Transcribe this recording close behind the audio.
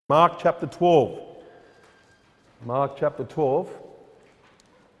Mark chapter 12. Mark chapter 12.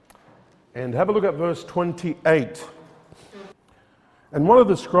 And have a look at verse 28. And one of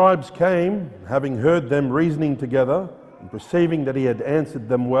the scribes came, having heard them reasoning together, and perceiving that he had answered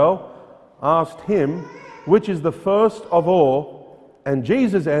them well, asked him, which is the first of all? And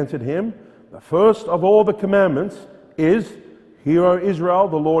Jesus answered him, the first of all the commandments is, Hear, O Israel,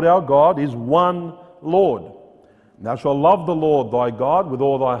 the Lord our God is one Lord. Thou shalt love the Lord thy God with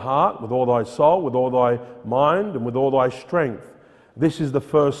all thy heart, with all thy soul, with all thy mind, and with all thy strength. This is the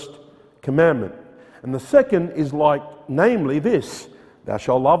first commandment. And the second is like, namely this, Thou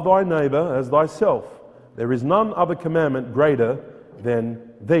shalt love thy neighbor as thyself. There is none other commandment greater than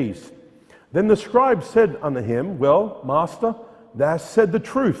these. Then the scribe said unto him, Well, Master, thou hast said the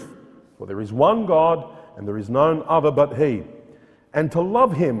truth, for there is one God, and there is none other but he. And to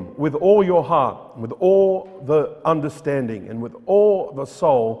love him with all your heart, with all the understanding, and with all the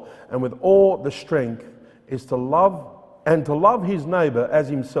soul, and with all the strength, is to love, and to love his neighbor as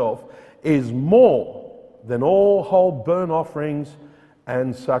himself is more than all whole burnt offerings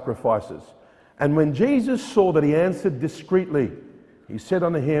and sacrifices. And when Jesus saw that he answered discreetly, he said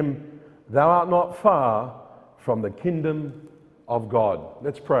unto him, Thou art not far from the kingdom of God.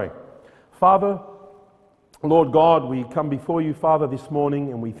 Let's pray. Father, Lord God, we come before you, Father, this morning,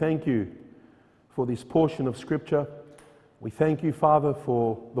 and we thank you for this portion of Scripture. We thank you, Father,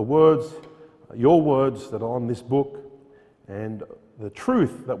 for the words, your words that are on this book, and the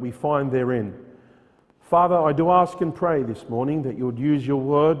truth that we find therein. Father, I do ask and pray this morning that you would use your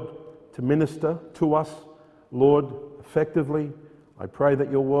word to minister to us, Lord, effectively. I pray that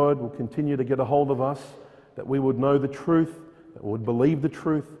your word will continue to get a hold of us, that we would know the truth, that we would believe the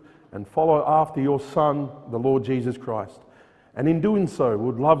truth, and follow after your Son, the Lord Jesus Christ. And in doing so, we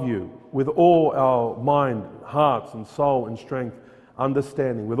would love you with all our mind, hearts, and soul, and strength,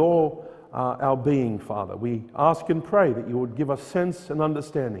 understanding, with all our being, Father. We ask and pray that you would give us sense and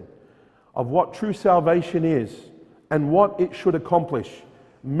understanding of what true salvation is and what it should accomplish.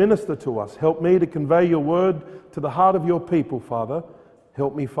 Minister to us. Help me to convey your word to the heart of your people, Father.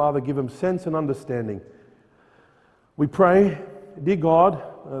 Help me, Father, give them sense and understanding. We pray, dear God,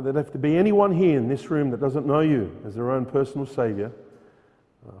 that if there be anyone here in this room that doesn't know you as their own personal Savior,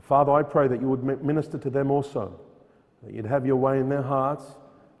 Father, I pray that you would minister to them also, that you'd have your way in their hearts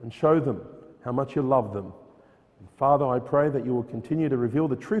and show them how much you love them. And Father, I pray that you will continue to reveal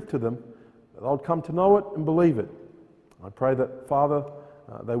the truth to them, that they'll come to know it and believe it. I pray that, Father,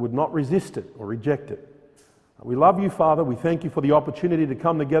 they would not resist it or reject it. We love you, Father. We thank you for the opportunity to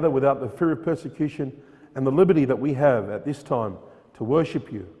come together without the fear of persecution and the liberty that we have at this time to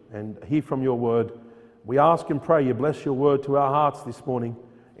worship you and hear from your word. We ask and pray you bless your word to our hearts this morning.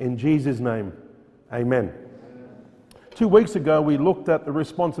 In Jesus' name, amen. 2 weeks ago, we looked at the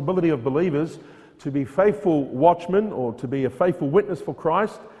responsibility of believers to be faithful watchmen or to be a faithful witness for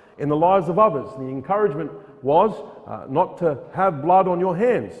Christ in the lives of others. The encouragement was not to have blood on your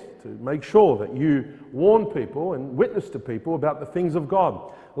hands, to make sure that you warn people and witness to people about the things of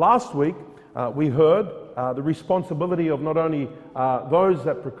God. Last week, we heard the responsibility of not only those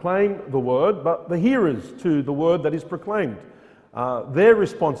that proclaim the word, but the hearers to the word that is proclaimed. Their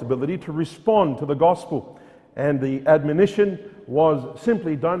responsibility to respond to the gospel. And the admonition was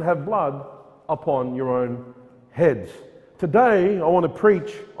simply don't have blood upon your own heads. Today, I want to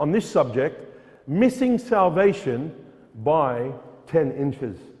preach on this subject, missing salvation by 10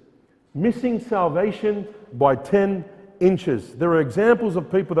 inches. Missing salvation by 10 inches. There are examples of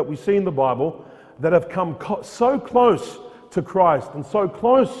people that we see in the Bible that have come so close to Christ and so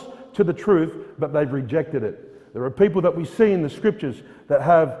close to the truth, but they've rejected it. There are people that we see in the Scriptures that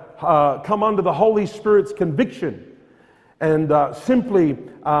have come under the Holy Spirit's conviction and simply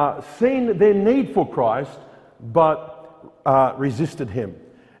seen their need for Christ, but resisted Him.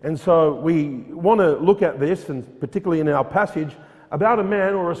 And so we want to look at this, and particularly in our passage, about a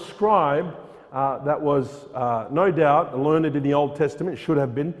man or a scribe that was no doubt learned in the Old Testament, should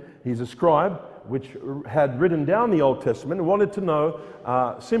have been. He's a scribe which had written down the Old Testament and wanted to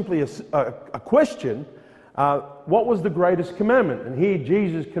know simply a question, what was the greatest commandment? And here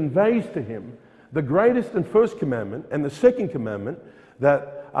Jesus conveys to him the greatest and first commandment and the second commandment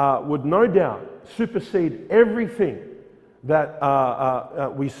that would no doubt supersede everything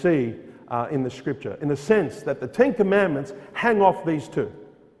that we see in the Scripture, in the sense that the 10 commandments hang off these two.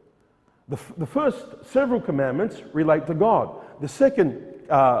 The first several commandments relate to God. The second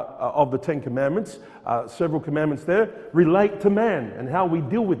of the 10 commandments, several commandments there, relate to man and how we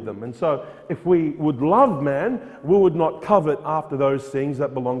deal with them. And so if we would love man, we would not covet after those things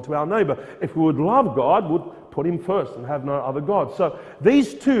that belong to our neighbor. If we would love God, would put him first and have no other God. So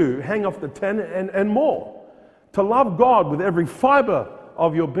these two hang off the 10 and more. To love God with every fiber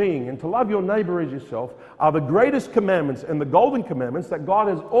of your being and to love your neighbor as yourself are the greatest commandments and the golden commandments that God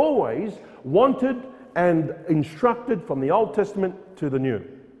has always wanted and instructed from the Old Testament to the New.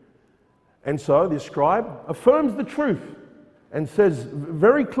 And so the scribe affirms the truth and says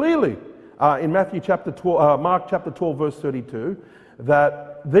very clearly in Mark chapter 12, verse 32,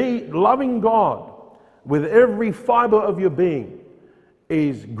 that the loving God with every fiber of your being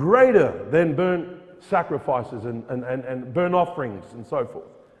is greater than burnt sacrifices and burnt offerings and so forth.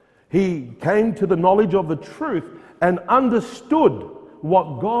 He came to the knowledge of the truth and understood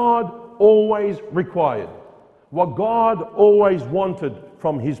what God always required, what God always wanted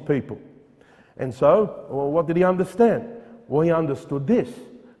from his people. And so, what did he understand? Well, he understood this.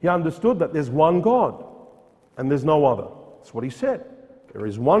 He understood that there's one God and there's no other. That's what he said. There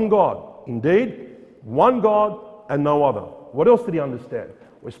is one God. Indeed, one God and no other. What else did he understand?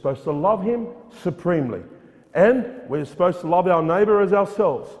 We're supposed to love him supremely. And we're supposed to love our neighbor as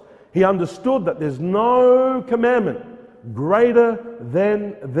ourselves. He understood that there's no commandment greater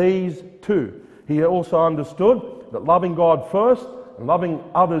than these two. He also understood that loving God first and loving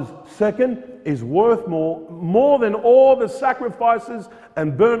others second is worth more than all the sacrifices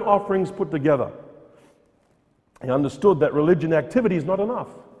and burnt offerings put together. He understood that religion activity is not enough.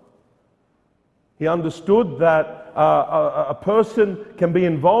 He understood that a person can be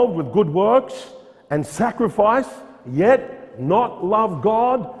involved with good works and sacrifice, yet not love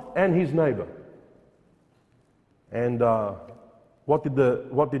God and his neighbor. And what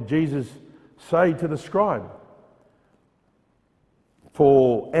did Jesus say to the scribe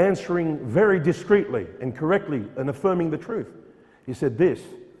for answering very discreetly and correctly and affirming the truth? He said this: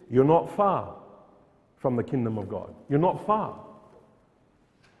 you're not far from the kingdom of God. You're not far.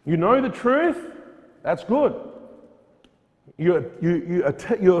 You know the truth, that's good.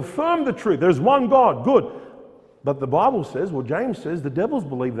 You affirm the truth. There's one God, good. But the Bible says, well, James says, the devils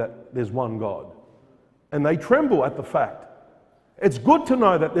believe that there's one God. And they tremble at the fact. It's good to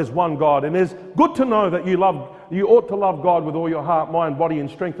know that there's one God, and it's good to know that you ought to love God with all your heart, mind, body, and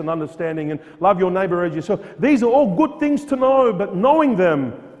strength and understanding, and love your neighbor as yourself. These are all good things to know, but knowing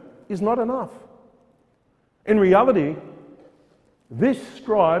them is not enough. In reality, this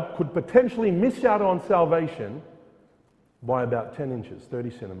scribe could potentially miss out on salvation by about 10 inches,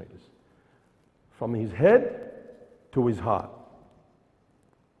 30 centimeters, from his head to his heart.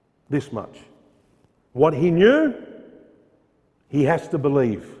 This much. What he knew, he has to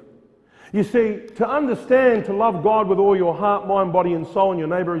believe. You see, to understand, to love God with all your heart, mind, body, and soul, and your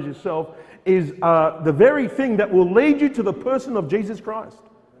neighbor as yourself, is the very thing that will lead you to the person of Jesus Christ.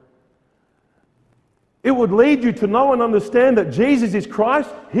 It would lead you to know and understand that Jesus is Christ,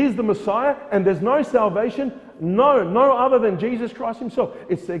 he's the Messiah, and there's no salvation, no other than Jesus Christ himself.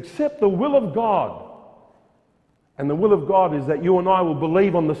 It's to accept the will of God. And the will of God is that you and I will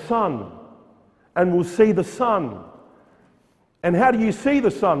believe on the Son, and we'll see the Son. And how do you see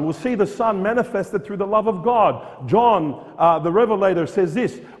the Son? We'll see the Son manifested through the love of God. John, the Revelator, says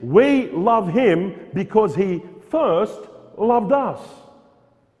this: we love him because he first loved us.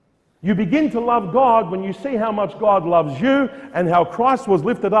 You begin to love God when you see how much God loves you and how Christ was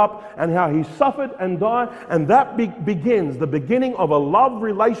lifted up and how he suffered and died, and that begins the beginning of a love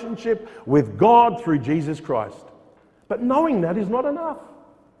relationship with God through Jesus Christ. But knowing that is not enough.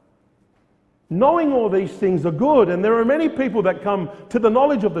 Knowing all these things are good, and there are many people that come to the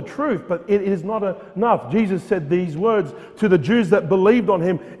knowledge of the truth, but it is not enough. Jesus said these words to the Jews that believed on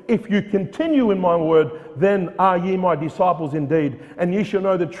him: if you continue in my word, then are ye my disciples indeed, and ye shall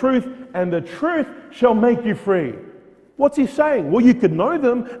know the truth, and the truth shall make you free. What's he saying? Well, you can know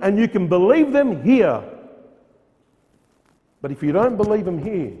them and you can believe them here. But if you don't believe them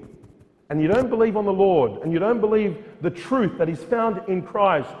here, and you don't believe on the Lord, and you don't believe the truth that is found in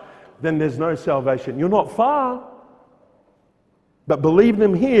Christ, then there's no salvation. You're not far, but believe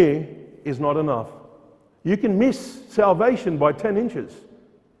them here is not enough. You can miss salvation by 10 inches.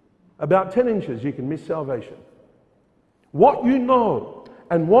 About 10 inches you can miss salvation. What you know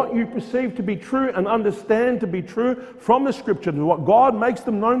and what you perceive to be true and understand to be true from the Scripture, and what God makes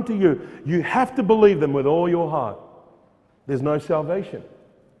them known to you, you have to believe them with all your heart. There's no salvation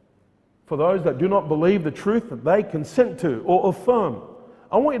for those that do not believe the truth that they consent to or affirm.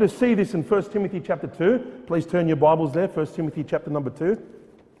 I want you to see this in 1 Timothy chapter 2. Please turn your Bibles there, 1 Timothy chapter number 2.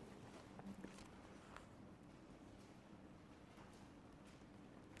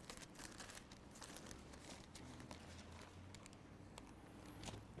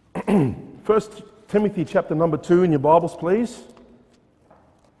 First Timothy chapter number 2 in your Bibles, please.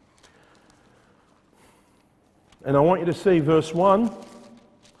 And I want you to see verse 1.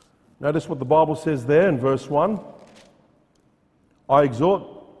 Notice what the Bible says there in verse 1. I exhort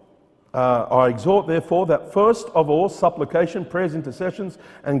therefore that first of all supplication, prayers, intercessions,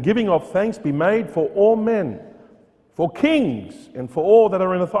 and giving of thanks be made for all men, for kings, and for all that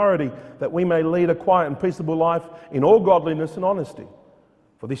are in authority, that we may lead a quiet and peaceable life in all godliness and honesty.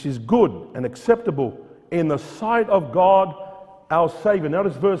 For this is good and acceptable in the sight of God our Savior.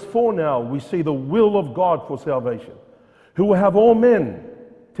 Notice verse 4 now. We see the will of God for salvation. Who will have all men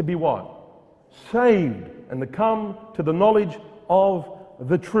to be what? Saved, and to come to the knowledge of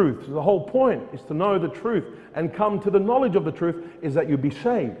the truth. So the whole point is to know the truth and come to the knowledge of the truth is that you be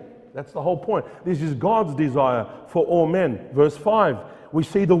saved. That's the whole point. This is God's desire for all men. Verse 5, we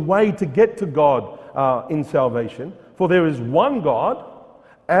see the way to get to God in salvation. For there is one God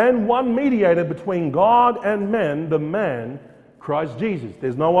and one mediator between God and men, the man Christ Jesus.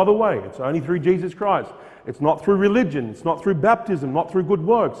 There's no other way. It's only through Jesus Christ. It's not through religion. It's not through baptism, not through good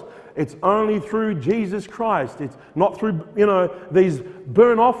works. It's only through Jesus Christ. It's not through, these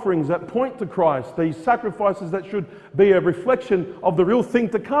burnt offerings that point to Christ, these sacrifices that should be a reflection of the real thing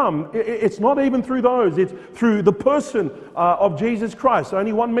to come. It's not even through those. It's through the person of Jesus Christ.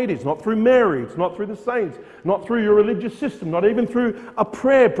 Only one mediator. It's not through Mary. It's not through the saints. Not through your religious system. Not even through a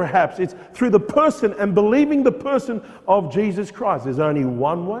prayer, perhaps. It's through the person and believing the person of Jesus Christ. There's only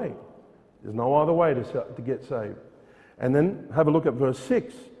one way. There's no other way to get saved. And then have a look at verse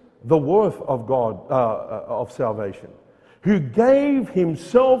 6. The worth of God, of salvation. Who gave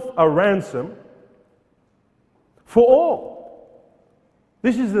himself a ransom for all.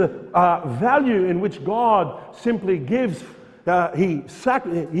 This is the value in which God simply gives.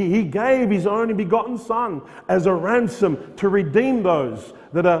 He gave his only begotten Son as a ransom to redeem those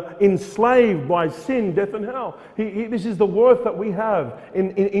that are enslaved by sin, death, and hell. This is the worth that we have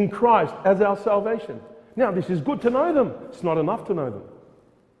in Christ as our salvation. Now, this is good to know them. It's not enough to know them.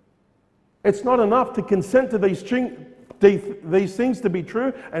 It's not enough to consent to these things to be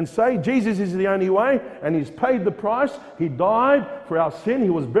true and say Jesus is the only way and he's paid the price. He died for our sin. He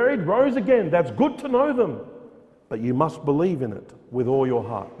was buried, rose again. That's good to know them. But you must believe in it with all your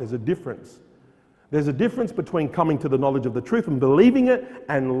heart. There's a difference. There's a difference between coming to the knowledge of the truth and believing it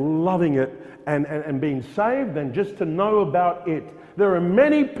and loving it and being saved than just to know about it. There are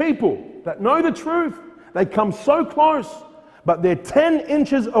many people that know the truth. They come so close, but they're 10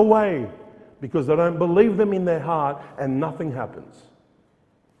 inches away because they don't believe them in their heart and nothing happens.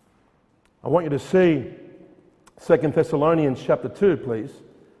 I want you to see 2 Thessalonians chapter 2, please.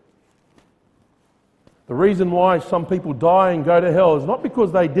 The reason why some people die and go to hell is not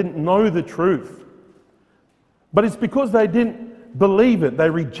because they didn't know the truth, but it's because they didn't believe it.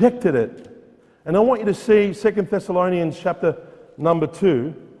 They rejected it. And I want you to see 2 Thessalonians chapter number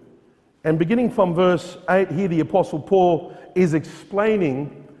 2. And beginning from verse 8 here, the Apostle Paul is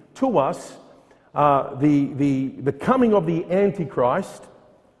explaining to us the coming of the Antichrist.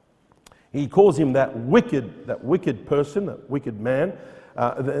 He calls him that wicked person, that wicked man.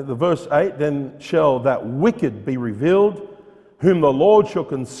 The verse 8, then shall that wicked be revealed, whom the Lord shall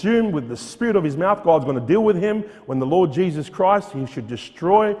consume with the spirit of his mouth. God's going to deal with him when the Lord Jesus Christ, he should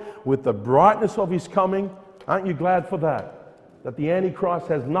destroy with the brightness of his coming. Aren't you glad for that? That the Antichrist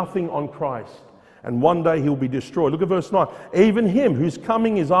has nothing on Christ. And one day he'll be destroyed. Look at verse 9. Even him whose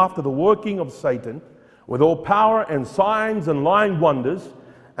coming is after the working of Satan, with all power and signs and lying wonders,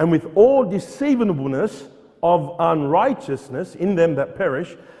 and with all deceivableness of unrighteousness in them that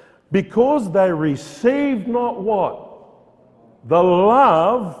perish, because they received not what? The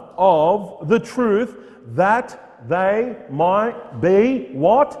love of the truth, that they might be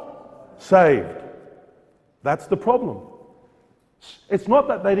what? Saved. That's the problem. It's not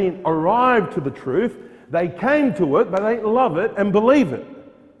that they didn't arrive to the truth. They came to it, but they didn't love it and believe it,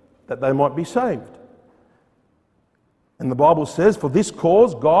 that they might be saved. And the Bible says, for this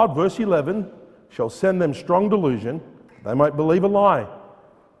cause God, verse 11, shall send them strong delusion, they might believe a lie,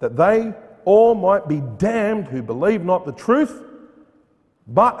 that they all might be damned who believe not the truth,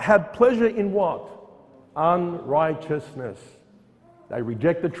 but had pleasure in what? Unrighteousness. They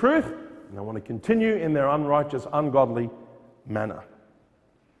reject the truth, and they want to continue in their unrighteous, ungodly manner.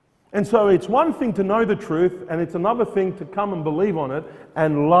 And so it's one thing to know the truth, and it's another thing to come and believe on it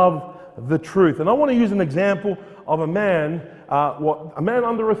and love the truth. And I want to use an example of a man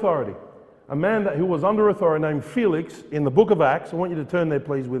under authority. A man who was under authority named Felix in the book of Acts. I want you to turn there,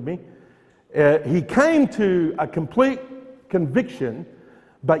 please, with me. He came to a complete conviction,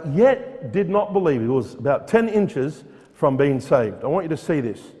 but yet did not believe. He was about 10 inches from being saved. I want you to see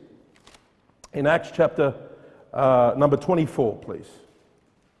this. In Acts chapter number 24, please.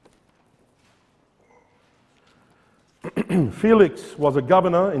 Felix was a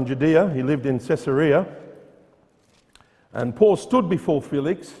governor in Judea. He lived in Caesarea. And Paul stood before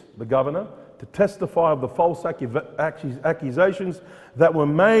Felix, the governor, to testify of the false accusations that were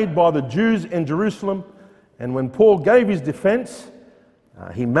made by the Jews in Jerusalem. And when Paul gave his defense,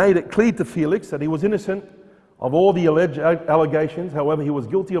 he made it clear to Felix that he was innocent of all the alleged allegations. However, he was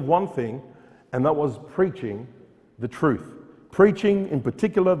guilty of one thing, and that was preaching the truth. Preaching, in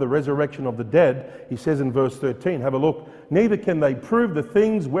particular, the resurrection of the dead. He says in verse 13, have a look. Neither can they prove the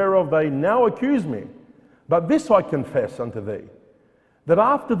things whereof they now accuse me. But this I confess unto thee, that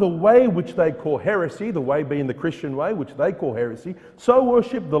after the way which they call heresy, the way being the Christian way, which they call heresy, so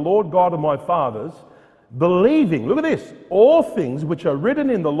worship the Lord God of my fathers, believing, look at this, all things which are written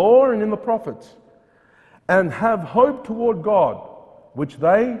in the law and in the prophets, and have hope toward God, which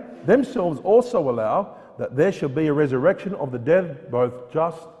they themselves also allow, that there shall be a resurrection of the dead, both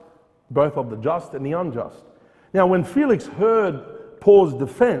of the just and the unjust. Now, when Felix heard Paul's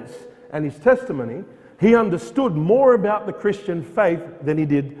defense and his testimony, he understood more about the Christian faith than he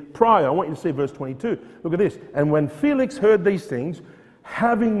did prior. I want you to see verse 22. Look at this. And when Felix heard these things,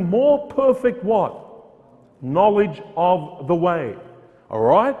 having more perfect what? Knowledge of the way. All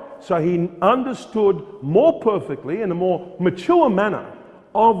right? So he understood more perfectly, in a more mature manner,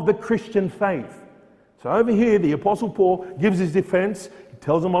 of the Christian faith. So over here, the Apostle Paul gives his defense. He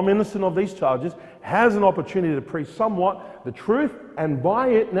tells them, I'm innocent of these charges, has an opportunity to preach somewhat the truth, and by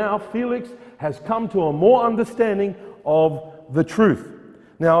it now Felix has come to a more understanding of the truth.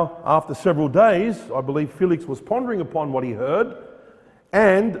 Now, after several days, I believe Felix was pondering upon what he heard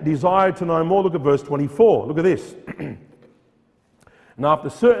and desired to know more. Look at verse 24. Look at this. And after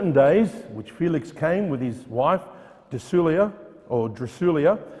certain days, which Felix came with his wife Drusilla,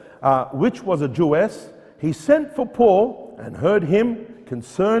 which was a Jewess, he sent for Paul and heard him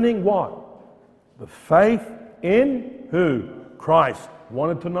concerning what? The faith in who? Christ.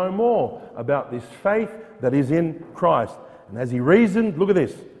 Wanted to know more about this faith that is in Christ. And as he reasoned, look at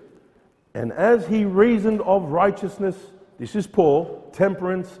this. And as he reasoned of righteousness, this is Paul,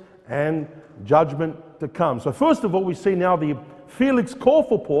 temperance and judgment to come. So first of all, we see now the Felix call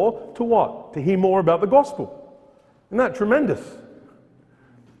for Paul to what? To hear more about the gospel. Isn't that tremendous?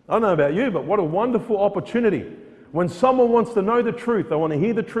 I don't know about you, but what a wonderful opportunity. When someone wants to know the truth, they want to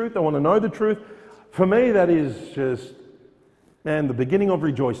hear the truth, they want to know the truth. For me, that is just, man, the beginning of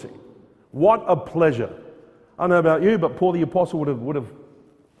rejoicing. What a pleasure. I don't know about you, but Paul the Apostle would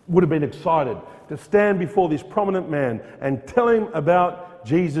have been excited to stand before this prominent man and tell him about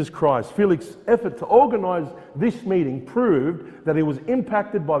Jesus Christ. Felix's effort to organize this meeting proved that he was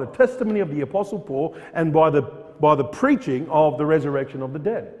impacted by the testimony of the Apostle Paul and by the preaching of the resurrection of the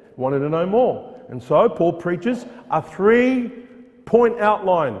dead. Wanted to know more. And so Paul preaches a 3-point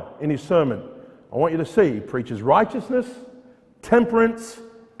outline in his sermon. I want you to see, he preaches righteousness, temperance,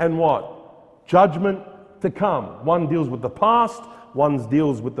 and what? Judgment to come. One deals with the past, one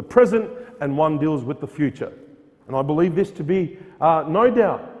deals with the present, and one deals with the future. And I believe this to be, no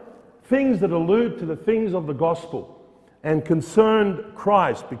doubt, things that allude to the things of the gospel and concern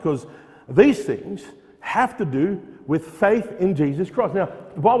Christ, because these things have to do with faith in Jesus Christ. Now,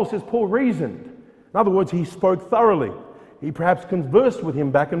 the Bible says Paul reasoned. In other words, he spoke thoroughly. He perhaps conversed with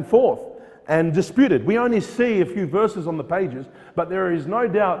him back and forth and disputed. We only see a few verses on the pages, but there is no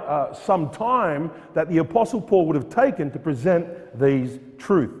doubt some time that the Apostle Paul would have taken to present these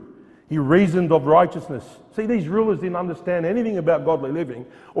truths. He reasoned of righteousness. See, these rulers didn't understand anything about godly living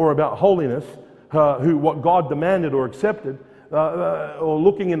or about holiness, what God demanded or accepted, or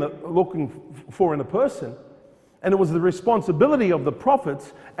looking for in a person. And it was the responsibility of the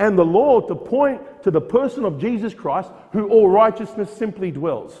prophets and the law to point to the person of Jesus Christ, who all righteousness simply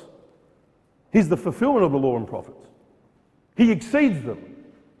dwells. He's the fulfillment of the law and prophets. He exceeds them.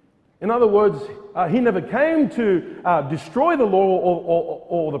 In other words, he never came to destroy the law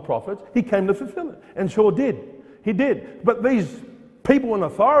or the prophets. He came to fulfill it, and sure did. He did. But these people in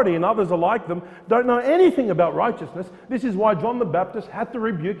authority and others alike them don't know anything about righteousness. This is why John the Baptist had to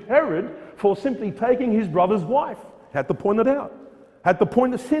rebuke Herod for simply taking his brother's wife. Had to point it out. Had to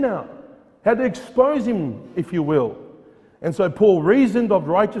point the sin out. Had to expose him, if you will. And so Paul reasoned of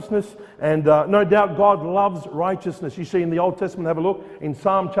righteousness, and no doubt God loves righteousness. You see in the Old Testament, have a look, in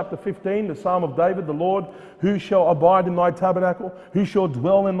Psalm chapter 15, the Psalm of David, the Lord, who shall abide in thy tabernacle? Who shall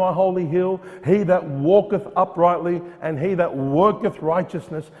dwell in thy holy hill? He that walketh uprightly, and he that worketh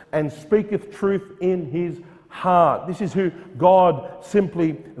righteousness, and speaketh truth in his heart. This is who God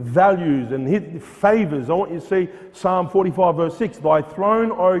simply values and he favors. I want you to see Psalm 45 verse 6. Thy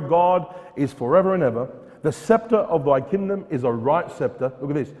throne, O God, is forever and ever. The scepter of thy kingdom is a right scepter.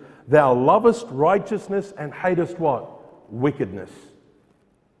 Look at this. Thou lovest righteousness and hatest what? Wickedness.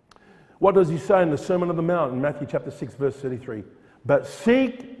 What does he say in the Sermon on the Mount in Matthew chapter 6, verse 33? But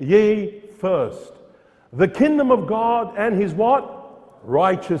seek ye first the kingdom of God and his what?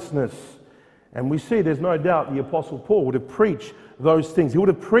 Righteousness. And we see there's no doubt the Apostle Paul would have preached those things. He would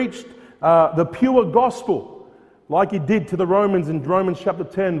have preached the pure gospel like he did to the Romans in Romans chapter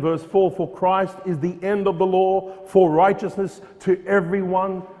 10 verse 4. For Christ is the end of the law for righteousness to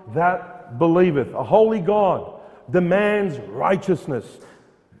everyone that believeth. A holy God demands righteousness.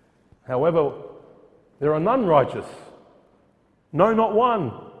 However, there are none righteous. No, not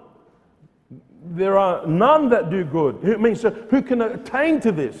one. There are none that do good. Who can attain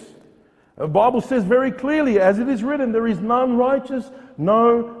to this? The Bible says very clearly, as it is written, there is none righteous,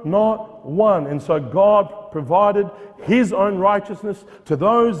 no, not one. And so God provided his own righteousness to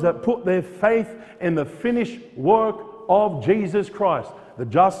those that put their faith in the finished work of Jesus Christ, the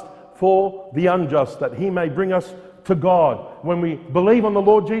just for the unjust, that he may bring us to God. When we believe on the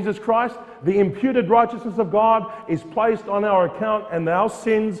Lord Jesus Christ, the imputed righteousness of God is placed on our account and our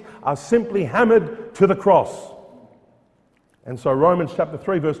sins are simply hammered to the cross. And so Romans chapter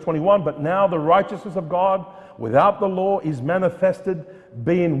 3 verse 21, but now the righteousness of God without the law is manifested,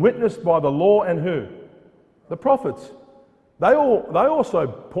 being witnessed by the law and who? The prophets. They also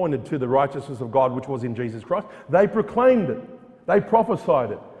pointed to the righteousness of God which was in Jesus Christ. They proclaimed it. They prophesied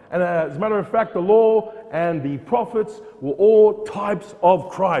it. And as a matter of fact, the law and the prophets were all types of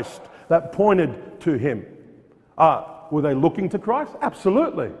Christ that pointed to him. Were they looking to Christ?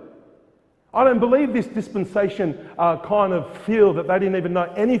 Absolutely. I don't believe this dispensation kind of feel that they didn't even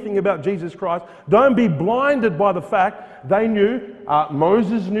know anything about Jesus Christ. Don't be blinded by the fact they knew,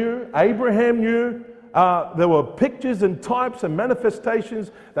 Moses knew, Abraham knew. There were pictures and types and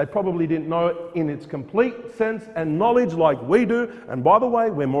manifestations. They probably didn't know it in its complete sense and knowledge like we do. And by the way,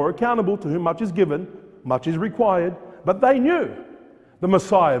 we're more accountable to whom much is given, much is required. But they knew the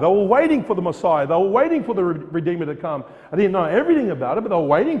Messiah. They were waiting for the Messiah. They were waiting for the Redeemer to come. I didn't know everything about it, but they were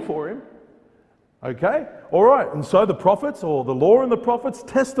waiting for him. Okay? All right. And so the prophets, or the law and the prophets,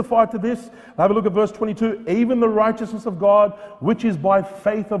 testify to this. Have a look at verse 22. Even the righteousness of God, which is by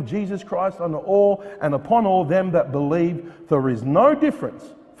faith of Jesus Christ unto all and upon all them that believe, there is no difference.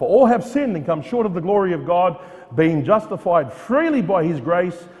 For all have sinned and come short of the glory of God, being justified freely by his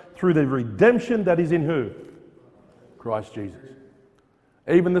grace through the redemption that is in who? Christ Jesus.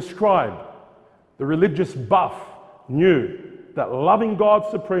 Even the scribe, the religious buff, knew that loving God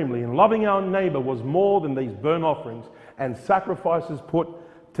supremely and loving our neighbor was more than these burnt offerings and sacrifices put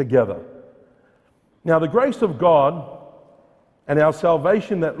together. Now, the grace of God and our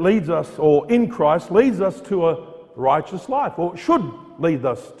salvation that leads us, or in Christ, leads us to a righteous life, or should lead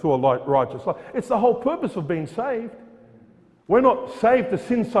us to a righteous life. It's the whole purpose of being saved. We're not saved to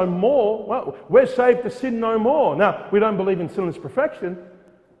sin so more. Well, we're saved to sin no more. Now, we don't believe in sinless perfection.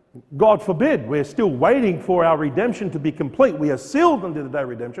 God forbid. We're still waiting for our redemption to be complete. We are sealed unto the day of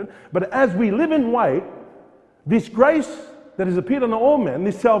redemption. But as we live and wait, this grace that has appeared unto all men,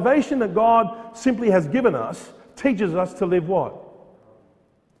 this salvation that God simply has given us, teaches us to live what?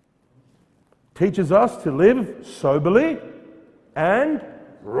 Teaches us to live soberly and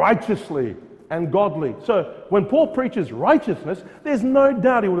righteously and godly. So when Paul preaches righteousness, there's no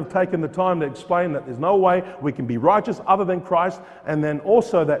doubt he would have taken the time to explain that there's no way we can be righteous other than Christ, and then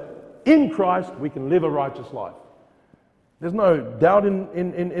also that in Christ we can live a righteous life. There's no doubt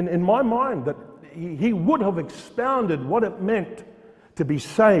in my mind that he would have expounded what it meant to be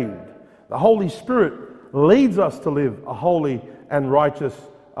saved. The Holy Spirit leads us to live a holy and righteous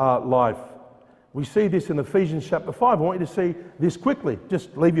life. We see this in Ephesians chapter 5. I want you to see this quickly.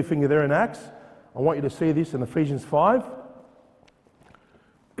 Just leave your finger there in Acts. I want you to see this in Ephesians 5.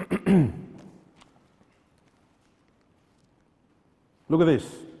 Look at this.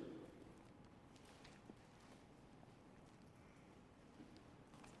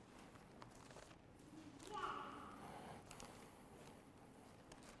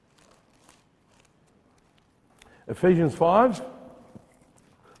 Ephesians 5,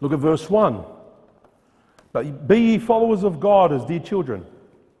 look at verse 1. But be ye followers of God as dear children,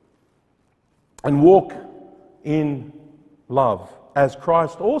 and walk in love, as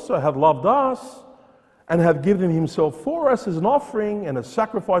Christ also hath loved us, and hath given himself for us as an offering and a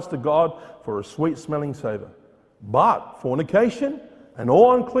sacrifice to God for a sweet-smelling savour. But fornication and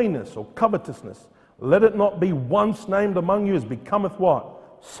all uncleanness or covetousness, let it not be once named among you as becometh what?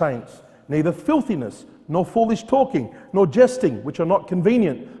 Saints. Neither filthiness, nor foolish talking, nor jesting, which are not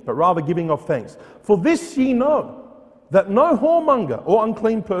convenient, but rather giving of thanks. For this ye know, that no whoremonger or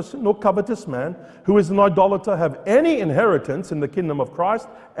unclean person nor covetous man who is an idolater have any inheritance in the kingdom of Christ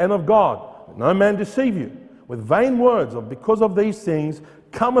and of God. No man deceive you with vain words, of because of these things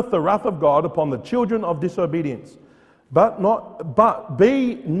cometh the wrath of God upon the children of disobedience. But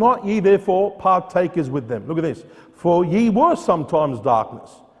be not ye therefore partakers with them. Look at this. For ye were sometimes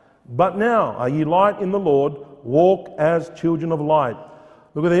darkness, but now are ye light in the Lord. Walk as children of light.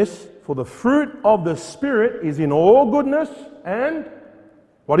 Look at this. For the fruit of the Spirit is in all goodness and,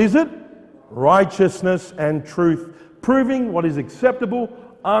 what is it? Righteousness and truth, proving what is acceptable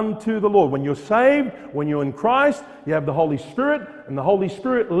unto the Lord. When you're saved, when you're in Christ, you have the Holy Spirit, and the Holy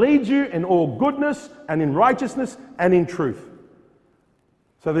Spirit leads you in all goodness and in righteousness and in truth.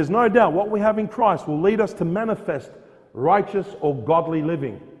 So there's no doubt what we have in Christ will lead us to manifest righteous or godly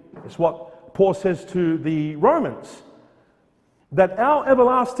living. It's what Paul says to the Romans, that our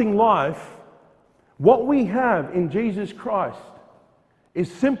everlasting life, what we have in Jesus Christ, is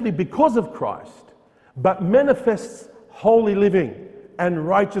simply because of Christ, but manifests holy living and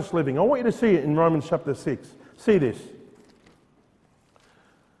righteous living. I want you to see it in Romans chapter 6. See this.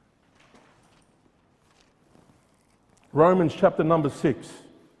 Romans chapter number 6.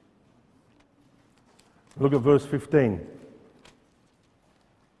 Look at verse 15.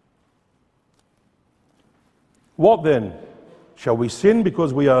 What then? Shall we sin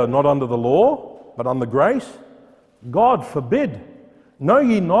because we are not under the law, but under grace? God forbid. Know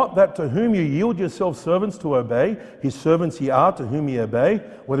ye not that to whom you yield yourselves servants to obey, his servants ye are to whom ye obey,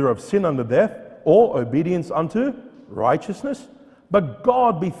 whether of sin unto death, or obedience unto righteousness? But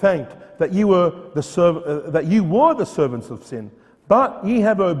God be thanked that you were the servants of sin, but ye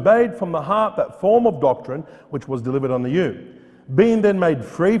have obeyed from the heart that form of doctrine which was delivered unto you. Being then made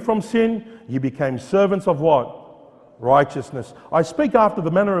free from sin, ye became servants of what? Righteousness. I speak after the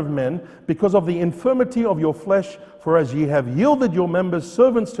manner of men, because of the infirmity of your flesh, for as ye have yielded your members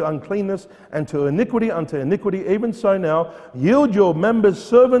servants to uncleanness, and to iniquity unto iniquity, even so now yield your members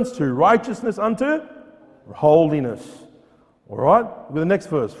servants to righteousness unto holiness. All right, look at the next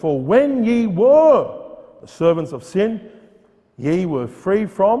verse. For when ye were the servants of sin, ye were free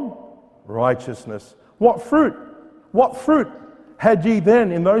from righteousness. What fruit? What fruit had ye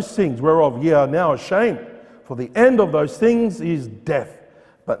then in those things whereof ye are now ashamed? For the end of those things is death.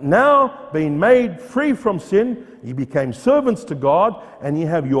 But now, being made free from sin, ye became servants to God, and ye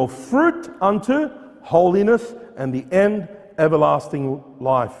have your fruit unto holiness, and the end everlasting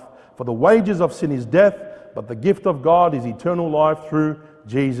life. For the wages of sin is death, but the gift of God is eternal life through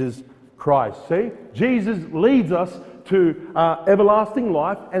Jesus Christ. See, Jesus leads us to everlasting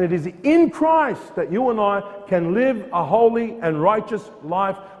life, and it is in Christ that you and I can live a holy and righteous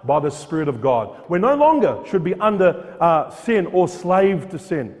life by the Spirit of God. We no longer should be under sin or slave to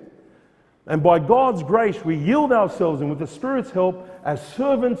sin. And by God's grace, we yield ourselves, and with the Spirit's help, as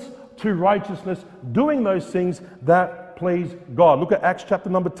servants to righteousness, doing those things that please God. Look at Acts chapter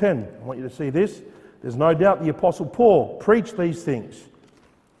number 10. I want you to see this. There's no doubt the Apostle Paul preached these things.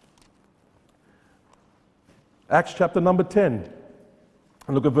 Acts chapter number 10,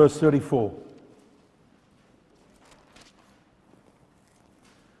 and look at verse 34.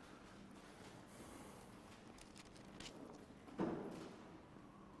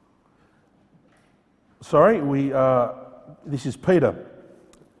 This is Peter.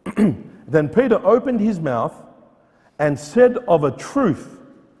 Then Peter opened his mouth and said of a truth,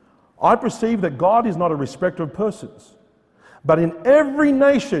 I perceive that God is not a respecter of persons, but in every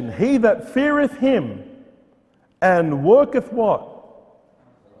nation he that feareth him and worketh what?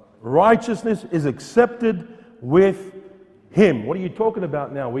 Righteousness is accepted with him. What are you talking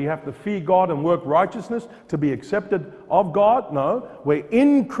about now? We have to fear God and work righteousness to be accepted of God? No. We're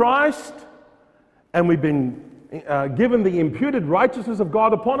in Christ, and we've been given the imputed righteousness of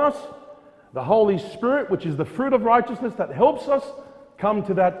God upon us, the Holy Spirit, which is the fruit of righteousness that helps us come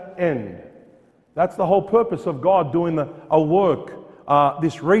to that end. That's the whole purpose of God doing a work.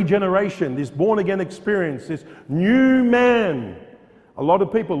 This regeneration, this born-again experience, this new man. A lot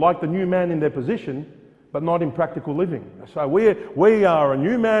of people like the new man in their position, but not in practical living. So we are a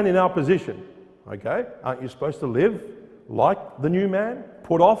new man in our position. Okay? Aren't you supposed to live like the new man?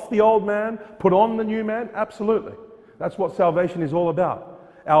 Put off the old man, put on the new man? Absolutely. That's what salvation is all about.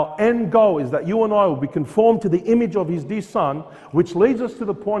 Our end goal is that you and I will be conformed to the image of His dear Son, which leads us to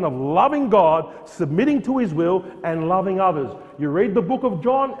the point of loving God, submitting to His will, and loving others. You read the book of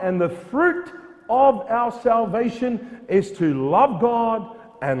John, and the fruit of our salvation is to love God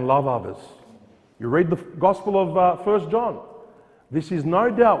and love others. You read the Gospel of 1 John. This is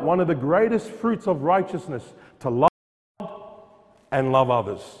no doubt one of the greatest fruits of righteousness, to love God and love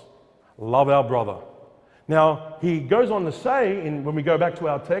others. Love our brother. Now, he goes on to say, when we go back to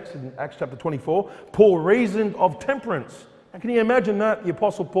our text in Acts chapter 24, Paul reasoned of temperance. Now, can you imagine that? The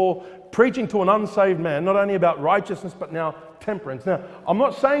Apostle Paul preaching to an unsaved man, not only about righteousness, but now temperance. Now, I'm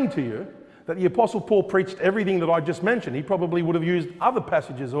not saying to you that the Apostle Paul preached everything that I just mentioned. He probably would have used other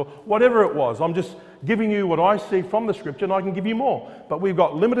passages or whatever it was. I'm just giving you what I see from the Scripture, and I can give you more. But we've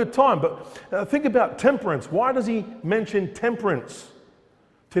got limited time. But think about temperance. Why does he mention temperance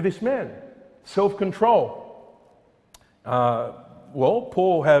to this man? Self-control. Well,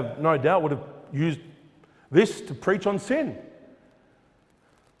 Paul no doubt would have used this to preach on sin.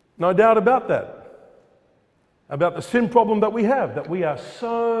 No doubt about that. About the sin problem that we have, that we are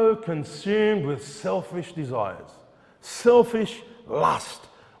so consumed with selfish desires, selfish lust.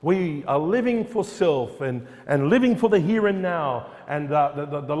 We are living for self and living for the here and now, and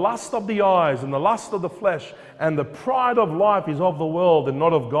the lust of the eyes and the lust of the flesh and the pride of life is of the world and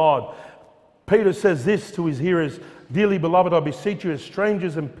not of God. Peter says this to his hearers, "Dearly beloved, I beseech you as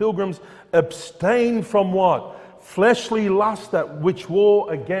strangers and pilgrims, abstain from" what? "Fleshly lust that which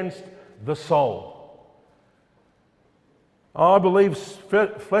war against the soul." I believe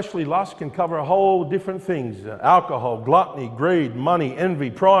fleshly lust can cover a whole different things. Alcohol, gluttony, greed, money, envy,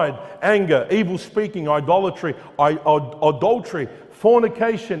 pride, anger, evil speaking, idolatry,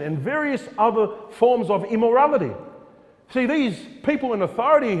 fornication, and various other forms of immorality. See, these people in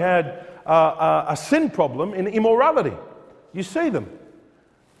authority had a sin problem in immorality. You see them.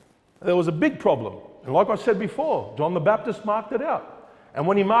 There was a big problem. And like I said before, John the Baptist marked it out. And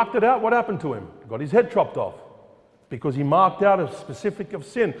when he marked it out, what happened to him? He got his head chopped off. Because he marked out a specific of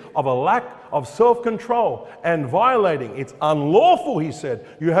sin, of a lack of self-control and violating. It's unlawful, he said.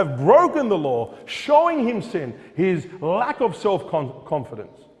 You have broken the law, showing him sin, his lack of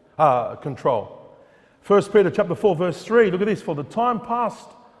self-confidence, control. 1 Peter chapter 4, verse 3, look at this. "For the time past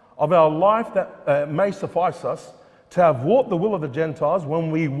of our life that may suffice us to have wrought the will of the Gentiles when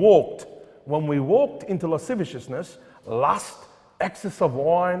we walked into lasciviousness, lust, excess of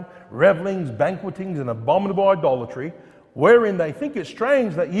wine, revellings, banquetings, and abominable idolatry, wherein they think it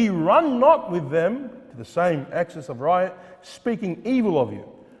strange that ye run not with them to the same excess of riot, speaking evil of you,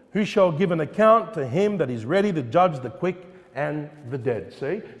 who shall give an account to him that is ready to judge the quick and the dead."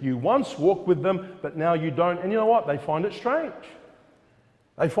 See, you once walked with them, but now you don't. And you know what? They find it strange.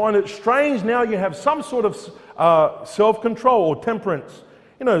 They find it strange now you have some sort of self-control or temperance.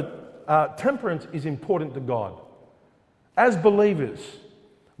 You know, temperance is important to God. As believers,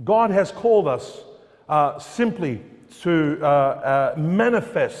 God has called us simply to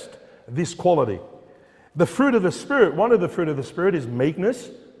manifest this quality. The fruit of the Spirit, one of the fruit of the Spirit is meekness,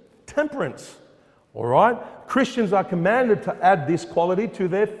 temperance. All right? Christians are commanded to add this quality to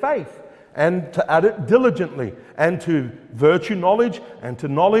their faith and to add it diligently, and to virtue knowledge, and to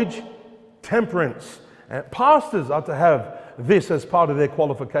knowledge temperance. And pastors are to have this as part of their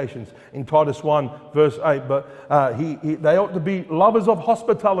qualifications in Titus 1 verse 8. But they ought to be lovers of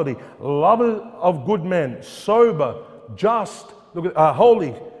hospitality, lovers of good men, sober, just,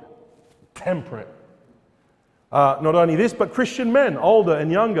 holy, temperate. Not only this, but Christian men, older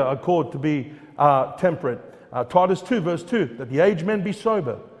and younger, are called to be temperate. Titus 2 verse 2, that the aged men be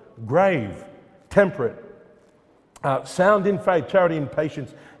sober, grave, temperate, sound in faith, charity, and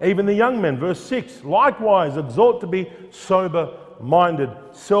patience. Even the young men, verse 6, likewise exhort to be sober-minded,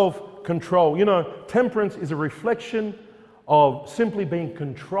 self-control. You know, temperance is a reflection of simply being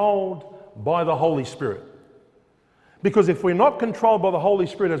controlled by the Holy Spirit. Because if we're not controlled by the Holy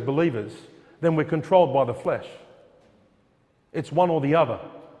Spirit as believers, then we're controlled by the flesh. It's one or the other.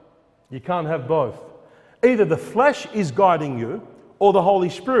 You can't have both. Either the flesh is guiding you or the Holy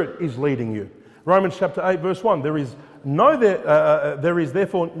Spirit is leading you. Romans chapter 8 verse 1, there is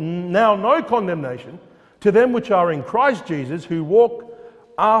therefore now no condemnation to them which are in Christ Jesus, who walk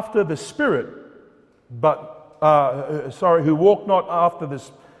after the Spirit, who walk not after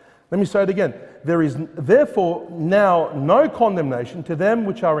this. Let me say it again. There is therefore now no condemnation to them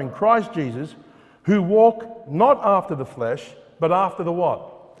which are in Christ Jesus, who walk not after the flesh, but after the what?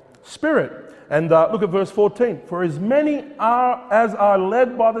 Spirit. And look at verse 14. For as many as are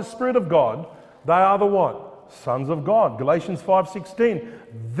led by the Spirit of God, they are the what? Sons of God. Galatians 5:16.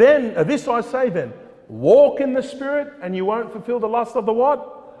 Then, this I say then, walk in the Spirit and you won't fulfill the lust of the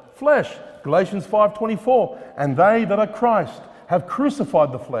what? Flesh. Galatians 5:24. And they that are Christ have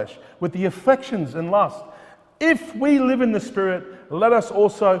crucified the flesh with the affections and lust. If we live in the Spirit, let us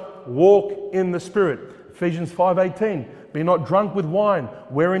also walk in the Spirit. Ephesians 5:18. Be not drunk with wine,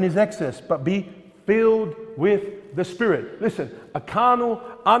 wherein is excess, but be filled with the Spirit. Listen, a carnal,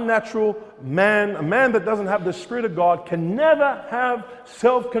 unnatural man, a man that doesn't have the Spirit of God, can never have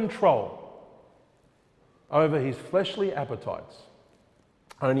self-control. over his fleshly appetites.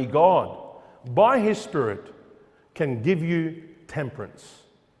 Only God, by his Spirit, can give you temperance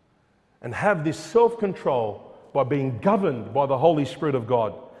and have this self-control by being governed by the Holy Spirit of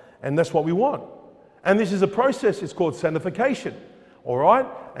God. And that's what we want. And this is a process, it's called sanctification. All right?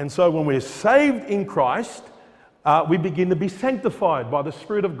 And so when we're saved in Christ, we begin to be sanctified by the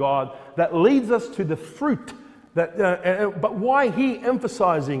Spirit of God that leads us to the fruit. But why he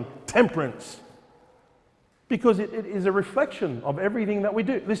emphasizing temperance? Because it is a reflection of everything that we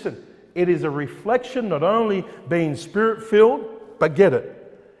do. Listen, it is a reflection not only being Spirit-filled, but get it.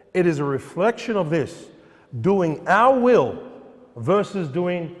 It is a reflection of this, doing our will versus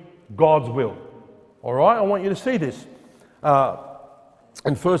doing God's will. All right? I want you to see this.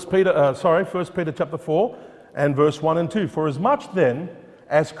 In 1 Peter chapter 4 and verse 1 and 2. For as much then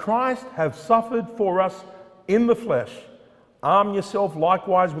as Christ hath suffered for us in the flesh, arm yourself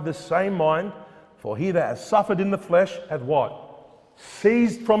likewise with the same mind, for he that hath suffered in the flesh hath what?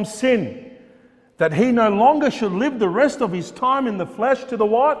 Ceased from sin, that he no longer should live the rest of his time in the flesh to the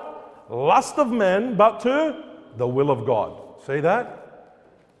what? Lust of men, but to the will of God. See that?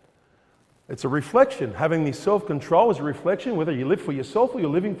 It's a reflection. Having this self-control is a reflection whether you live for yourself or you're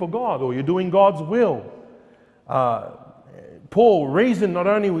living for God or you're doing God's will. Paul reasoned not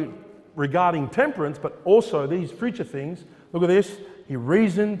only regarding temperance but also these future things. Look at this. He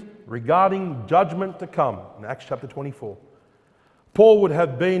reasoned regarding judgment to come in Acts chapter 24. Paul would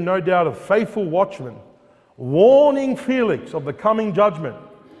have been no doubt a faithful watchman, warning Felix of the coming judgment.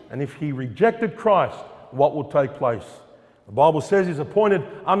 And if he rejected Christ, what would take place? The Bible says he's appointed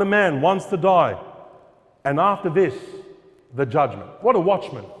unto man once to die, and after this, the judgment. What a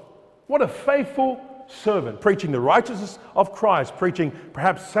watchman. What a faithful servant, preaching the righteousness of Christ, preaching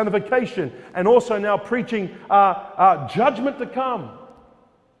perhaps sanctification, and also now preaching judgment to come.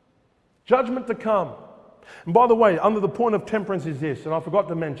 Judgment to come. And by the way, under the point of temperance is this, and I forgot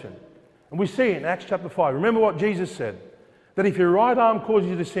to mention, and we see it in Acts chapter 5. Remember what Jesus said? That if your right arm causes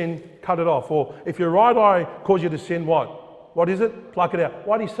you to sin, cut it off. Or if your right eye causes you to sin, what? What is it? Pluck it out.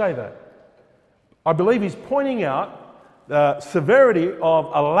 Why do he say that? I believe he's pointing out the severity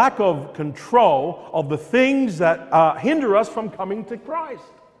of a lack of control of the things that hinder us from coming to Christ.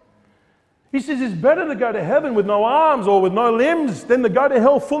 He says it's better to go to heaven with no arms or with no limbs than to go to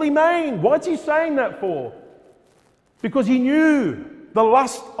hell fully maimed. What's he saying that for? Because he knew the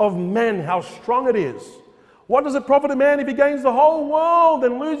lust of men, how strong it is. What does it profit a man if he gains the whole world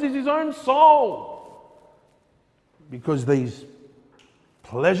and loses his own soul? Because these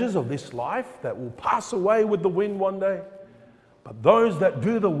pleasures of this life that will pass away with the wind one day. But those that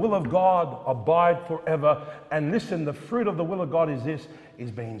do the will of God abide forever. And listen, the fruit of the will of God is this,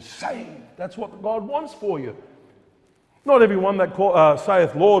 is being saved. That's what God wants for you. Not everyone that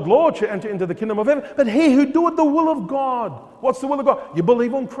saith, Lord, Lord, shall enter into the kingdom of heaven, but he who doeth the will of God. What's the will of God? You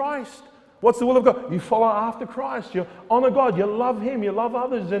believe on Christ. What's the will of God? You follow after Christ. You honor God. You love him. You love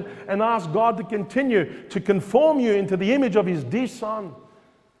others. And ask God to continue to conform you into the image of his dear Son.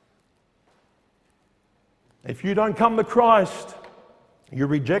 If you don't come to Christ, you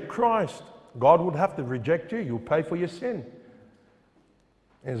reject Christ, God would have to reject you. You'll pay for your sin.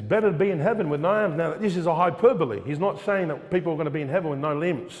 And it's better to be in heaven with no arms. Now, this is a hyperbole. He's not saying that people are going to be in heaven with no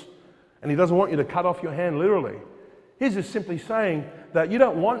limbs. And he doesn't want you to cut off your hand literally. He's just simply saying that you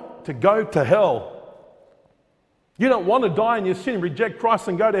don't want to go to hell. You don't want to die in your sin, reject Christ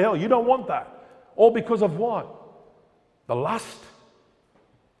and go to hell. You don't want that. All because of what? The lust.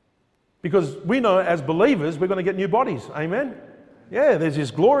 Because we know as believers we're going to get new bodies. Amen? Yeah, there's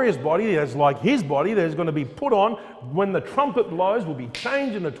this glorious body that's like his body. There's going to be put on when the trumpet blows, will be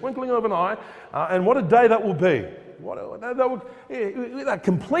changed in the twinkling of an eye. And what a day that will be. That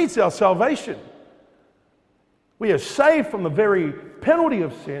completes our salvation. We are saved from the very penalty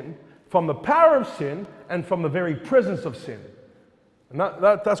of sin, from the power of sin, and from the very presence of sin. And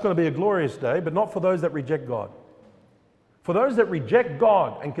that's going to be a glorious day, but not for those that reject God. For those that reject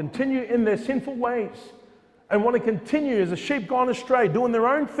God and continue in their sinful ways and want to continue as a sheep gone astray, doing their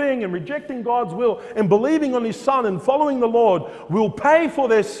own thing and rejecting God's will and believing on his Son and following the Lord, will pay for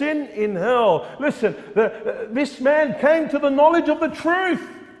their sin in hell. Listen, this man came to the knowledge of the truth.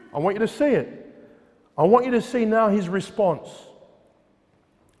 I want you to see it. I want you to see now his response.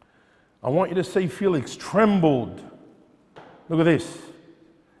 I want you to see Felix trembled. Look at this.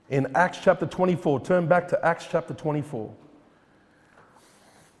 In Acts chapter 24, turn back to Acts chapter 24.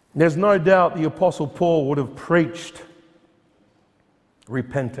 There's no doubt the Apostle Paul would have preached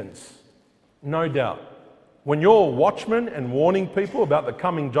repentance. No doubt. When you're watchman and warning people about the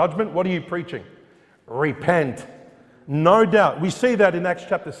coming judgment, what are you preaching? Repent. no doubt. We see that in Acts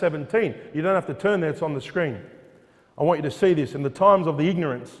chapter 17. You don't have to turn there, it's on the screen. I want you to see this. In the times of the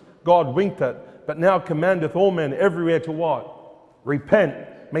ignorance, God winked at, but now commandeth all men everywhere to what? Repent.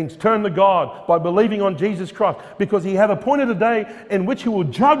 Means turn to God by believing on Jesus Christ, because he hath appointed a day in which he will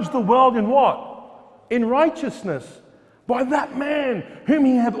judge the world in what? In righteousness. By that man whom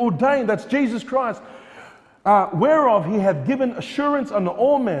he hath ordained, that's Jesus Christ, whereof he hath given assurance unto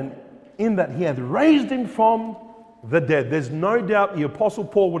all men, in that he hath raised him from the dead. There's no doubt the Apostle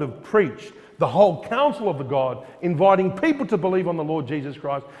Paul would have preached the whole counsel of the God, inviting people to believe on the Lord Jesus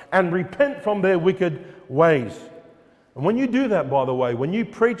Christ and repent from their wicked ways. And when you do that, by the way, when you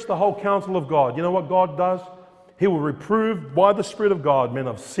preach the whole counsel of God, you know what God does? He will reprove by the Spirit of God men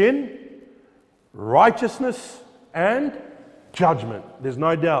of sin, righteousness, and judgment. There's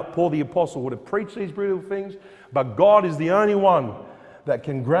no doubt Paul the Apostle would have preached these brutal things, but God is the only one that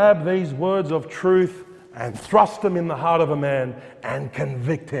can grab these words of truth and thrust them in the heart of a man and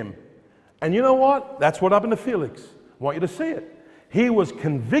convict him. And you know what? That's what happened to Felix. I want you to see it. He was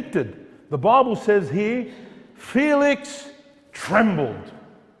convicted. The Bible says here, Felix trembled.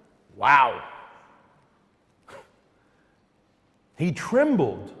 Wow. He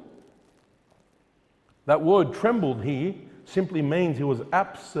trembled. That word trembled here simply means he was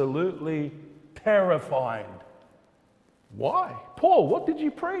absolutely terrified. Why? Paul, what did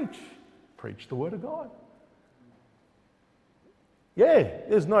you preach? Preach the word of God. Yeah,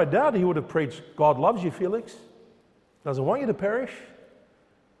 there's no doubt he would have preached, God loves you, Felix. Doesn't want you to perish.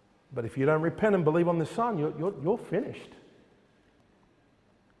 But if you don't repent and believe on the Son, you're finished.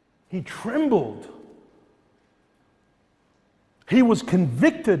 He trembled. He was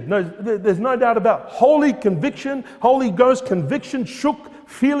convicted. No, there's no doubt about holy conviction. Holy Ghost conviction shook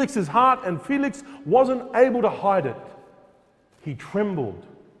Felix's heart, and Felix wasn't able to hide it. He trembled.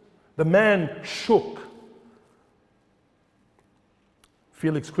 The man shook.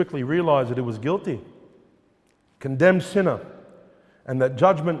 Felix quickly realized that he was guilty, condemned sinner, and that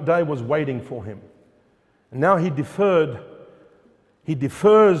judgment day was waiting for him. And now he defers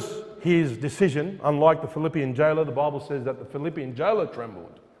his decision. Unlike the Philippian jailer, the Bible says that the Philippian jailer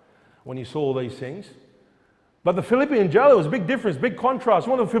trembled when he saw all these things. But the Philippian jailer was a big difference, big contrast.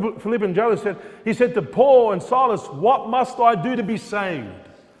 One of the Philippian jailers said, he said to Paul and Silas, "What must I do to be saved?"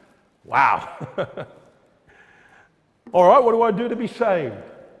 Wow. All right, what do I do to be saved?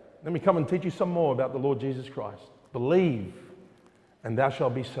 Let me come and teach you some more about the Lord Jesus Christ. Believe, and thou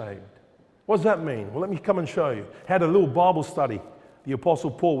shalt be saved. What does that mean? Well, let me come and show you. Had a little Bible study, the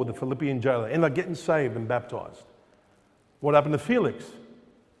Apostle Paul with the Philippian jailer, ended up getting saved and baptized. What happened to Felix?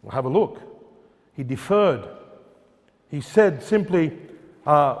 Well, have a look. He deferred. He said simply,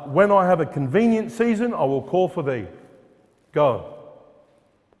 when I have a convenient season, I will call for thee. Go.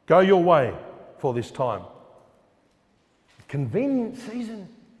 Go your way for this time. Convenient season.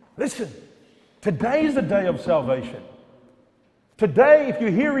 Listen, today is the day of salvation. Today, if you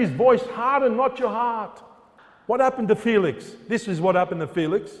hear his voice, harden not your heart. What happened to Felix? This is what happened to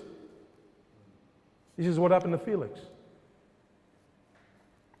Felix. This is what happened to Felix.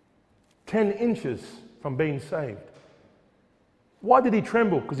 10 inches from being saved. Why did he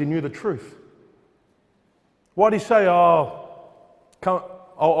tremble? Because he knew the truth. Why did he say, I'll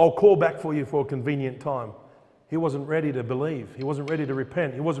call back for you for a convenient time? He wasn't ready to believe. He wasn't ready to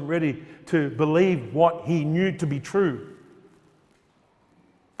repent. He wasn't ready to believe what he knew to be true.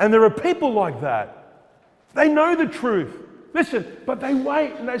 And there are people like that. They know the truth. Listen, but they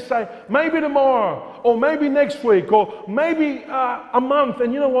wait and they say, maybe tomorrow, or maybe next week, or maybe a month.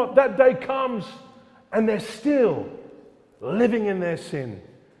 And you know what? That day comes and they're still living in their sin,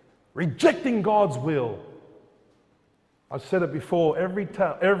 rejecting God's will. I've said it before, every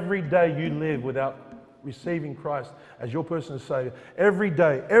day you live without receiving Christ as your personal Savior, every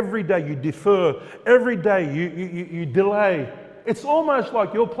day you defer, every day you delay. It's almost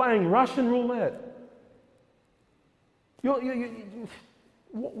like you're playing Russian roulette.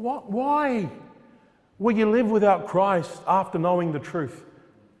 Why will you live without Christ after knowing the truth?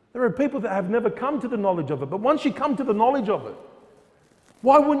 There are people that have never come to the knowledge of it, but once you come to the knowledge of it,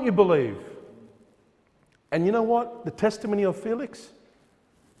 why wouldn't you believe? And you know what? The testimony of Felix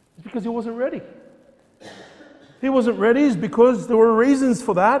is because he wasn't ready. He wasn't ready is because there were reasons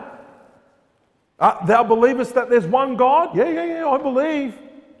for that. Thou believest that there's one God? Yeah, I believe.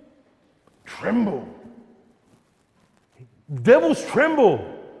 Tremble. Devils tremble.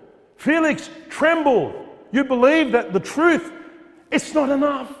 Felix, tremble. You believe that the truth, it's not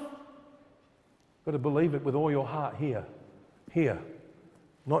enough. You've got to believe it with all your heart here,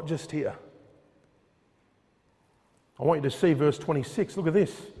 not just here. I want you to see verse 26. Look at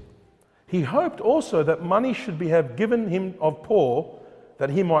this. he hoped also that money should be have given him of Paul, that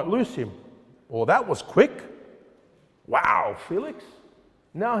he might loose him. Well, that was quick. Wow, Felix.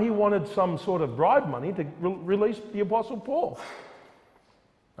 Now he wanted some sort of bribe money to release the Apostle Paul.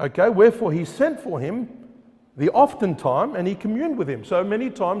 Okay, wherefore he sent for him the often time, and he communed with him. So many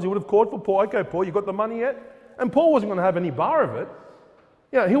times he would have called for Paul. Okay, Paul, you got the money yet? And Paul wasn't going to have any bar of it.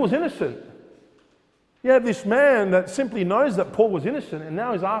 Yeah, he was innocent. You have this man that simply knows that Paul was innocent, and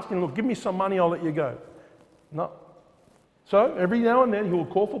now he's asking, look, give me some money, I'll let you go. No. So every now and then he will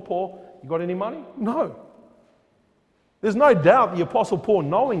call for Paul. You got any money? No. There's no doubt the Apostle Paul,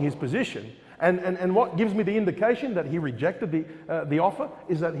 knowing his position, and what gives me the indication that he rejected the offer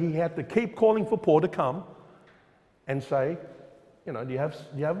is that he had to keep calling for Paul to come and say, do you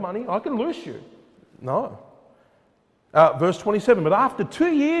have money? I can loose you. No. Verse 27, but after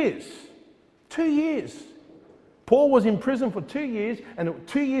 2 years, Paul was in prison for 2 years, and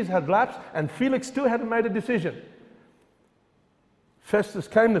 2 years had lapsed, and Felix still hadn't made a decision. Festus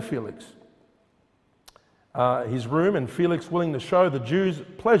came to Felix, his room, and Felix, willing to show the Jews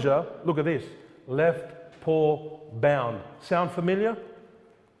pleasure, look at this, left Paul bound. Sound familiar?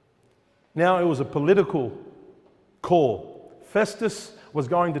 Now it was a political call. Festus was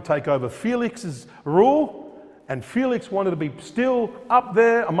going to take over Felix's rule, and Felix wanted to be still up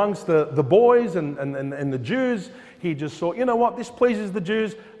there amongst the boys and the Jews. He just thought, you know what, this pleases the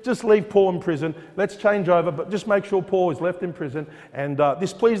Jews, just leave Paul in prison. Let's change over, but just make sure Paul is left in prison. And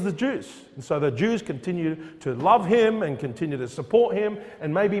this pleased the Jews. And so the Jews continue to love him and continue to support him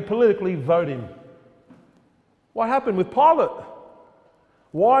and maybe politically vote him. What happened with Pilate?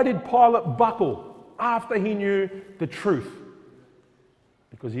 Why did Pilate buckle after he knew the truth?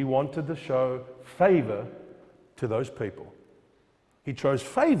 Because he wanted to show favor to those people. He chose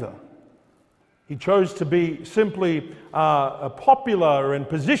favor. He chose to be simply popular and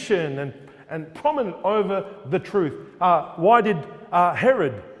position and prominent over the truth. Why did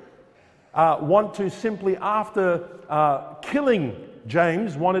Herod want to simply, after killing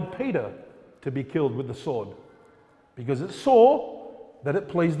James, wanted Peter to be killed with the sword? Because it saw that it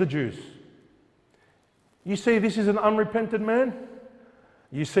pleased the Jews. You see, this is an unrepentant man.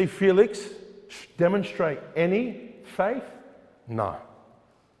 You see Felix demonstrate any faith? No.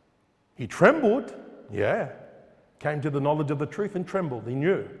 He trembled, yeah. Came to the knowledge of the truth and trembled. He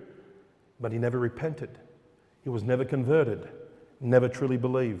knew. But he never repented. He was never converted. Never truly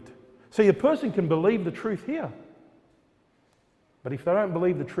believed. See, a person can believe the truth here. But if they don't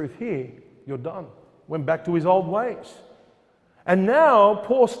believe the truth here, you're done. Went back to his old ways. And now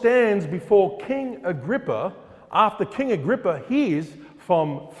Paul stands before King Agrippa after King Agrippa hears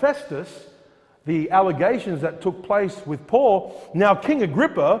from Festus the allegations that took place with Paul. Now King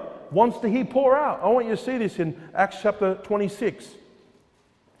Agrippa wants to hear Paul out. I want you to see this in Acts chapter 26.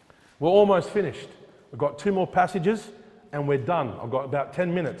 We're almost finished. We've got 2 more passages and we're done. I've got about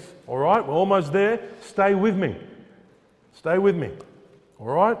 10 minutes. All right, we're almost there. Stay with me. Stay with me. All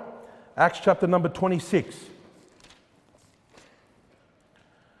right, Acts chapter number 26.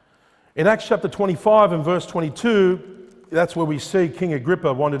 In Acts chapter 25 and verse 22, that's where we see King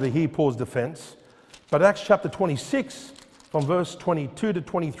Agrippa wanted to hear Paul's defense. But Acts chapter 26, from verse 22 to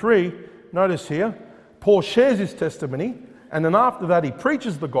 23, notice here, Paul shares his testimony, and then after that he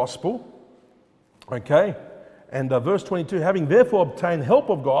preaches the gospel. Okay, and verse 22, having therefore obtained help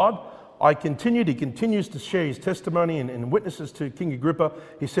of God, he continues to share his testimony and witnesses to King Agrippa.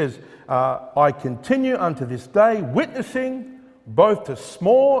 He says, I continue unto this day witnessing both to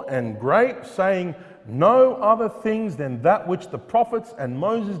small and great, saying, no other things than that which the prophets and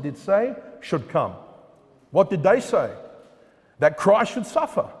Moses did say should come. What did they say? That Christ should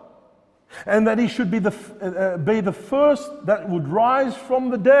suffer, and that he should be the first that would rise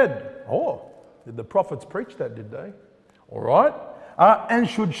from the dead. Oh, did the prophets preach that, did they? All right. And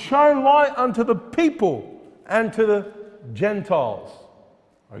should show light unto the people and to the Gentiles.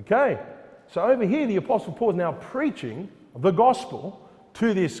 Okay. So over here, the Apostle Paul is now preaching the gospel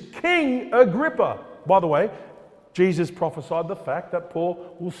to this King Agrippa. By the way, Jesus prophesied the fact that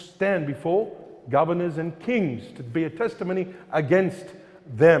Paul will stand before governors and kings to be a testimony against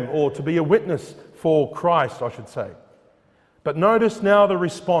them, or to be a witness for Christ, I should say. But notice now the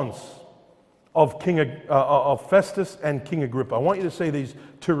response of Festus and King Agrippa. I want you to see these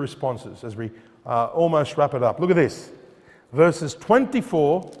 2 responses as we almost wrap it up. Look at this. Verses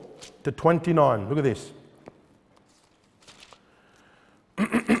 24 to 29. Look at this.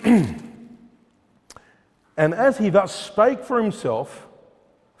 And as he thus spake for himself,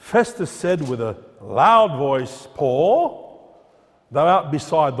 Festus said with a loud voice, Paul, thou art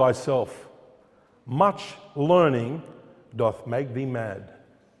beside thyself. Much learning doth make thee mad.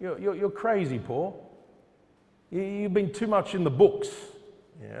 You're crazy, Paul. You've been too much in the books.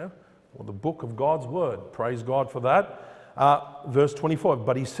 Yeah, or the book of God's word. Praise God for that. Verse 25,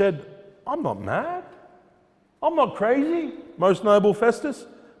 but he said, I'm not mad. I'm not crazy, most noble Festus,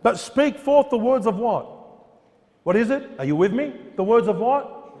 but speak forth the words of what? What is it? Are you with me? The words of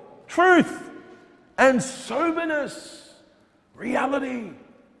what? Truth and soberness. Reality.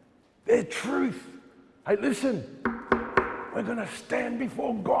 They're truth. Hey, listen. We're going to stand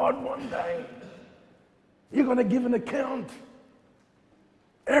before God one day. You're going to give an account.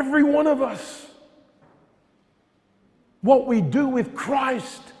 Every one of us. What we do with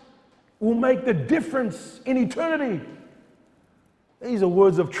Christ will make the difference in eternity. These are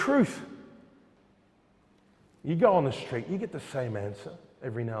words of truth. You go on the street, you get the same answer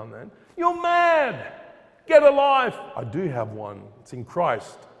every now and then. You're mad. Get a life. I do have one. It's in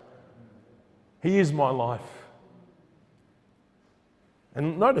Christ. He is my life.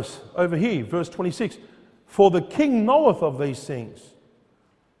 And notice over here, verse 26, for the king knoweth of these things,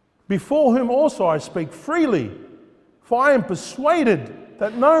 before whom also I speak freely, for I am persuaded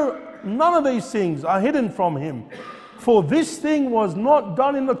that none of these things are hidden from him. For this thing was not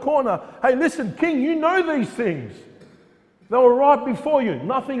done in the corner. Hey, listen, king, you know these things. They were right before you.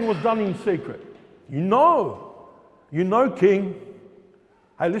 Nothing was done in secret. You know, king.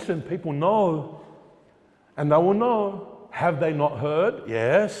 Hey, listen, people know, and they will know. Have they not heard?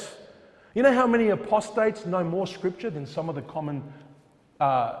 Yes. You know how many apostates know more scripture than some of the common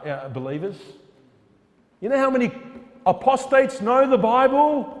believers? You know how many apostates know the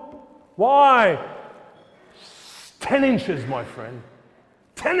Bible? Why? 10 inches, my friend.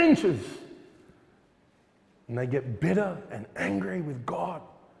 10 inches. And they get bitter and angry with God,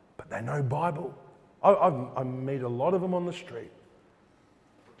 but they know Bible. I meet a lot of them on the street.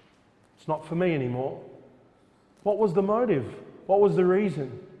 It's not for me anymore. What was the motive? What was the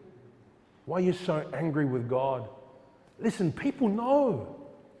reason? Why are you so angry with God? Listen, people know.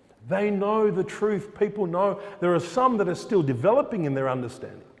 They know the truth. People know. There are some that are still developing in their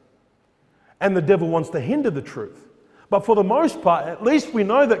understanding. And the devil wants to hinder the truth. But for the most part, at least we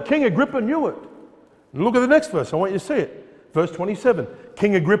know that King Agrippa knew it. Look at the next verse. I want you to see it. Verse 27.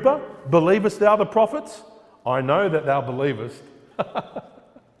 King Agrippa, believest thou the prophets? I know that thou believest.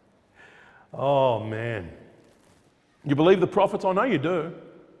 Oh, man. You believe the prophets? I know you do.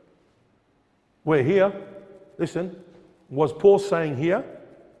 We're here. Listen. Was Paul saying here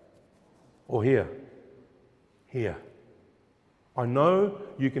or here? Here. I know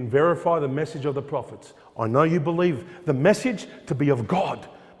you can verify the message of the prophets. I know you believe the message to be of God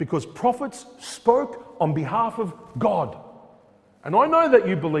because prophets spoke on behalf of God. And I know that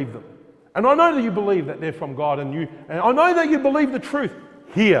you believe them. And I know that you believe that they're from God and I know that you believe the truth.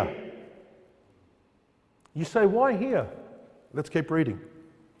 Here. You say, why here? Let's keep reading.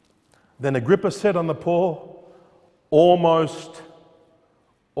 Then Agrippa said unto Paul, almost,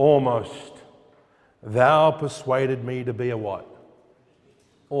 thou persuaded me to be a what?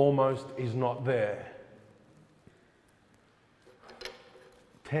 Almost is not there.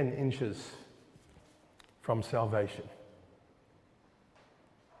 10 inches from salvation.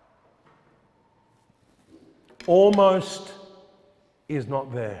 Almost is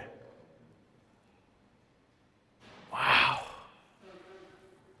not there. Wow.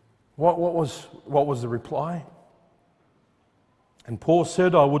 What was the reply? And Paul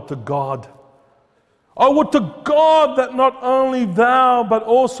said, I would to God that not only thou, but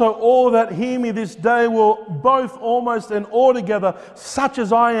also all that hear me this day will both almost and altogether, such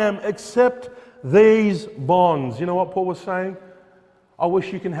as I am, accept these bonds. You know what Paul was saying? I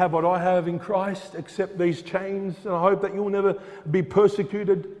wish you can have what I have in Christ, accept these chains, and I hope that you'll never be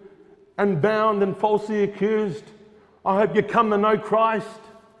persecuted and bound and falsely accused. I hope you come to know Christ.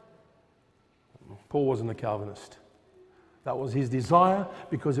 Paul wasn't a Calvinist. That was his desire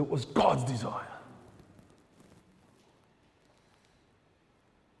because it was God's desire.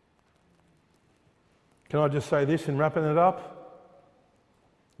 Can I just say this in wrapping it up?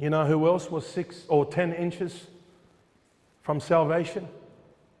 You know who else was 6 or 10 inches from salvation?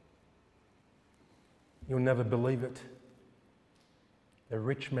 You'll never believe it. The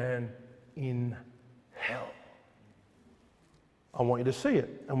rich man in hell. I want you to see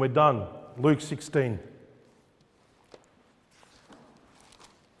it. And we're done. Luke 16.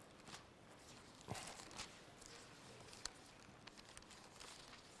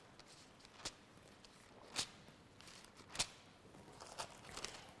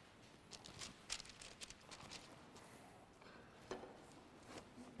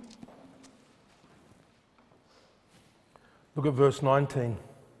 Look at verse 19.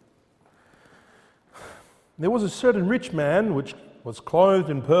 There was a certain rich man which was clothed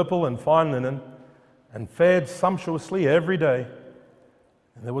in purple and fine linen, and fared sumptuously every day.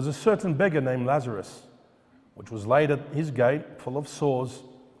 And there was a certain beggar named Lazarus, which was laid at his gate, full of sores,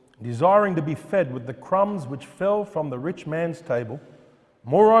 desiring to be fed with the crumbs which fell from the rich man's table.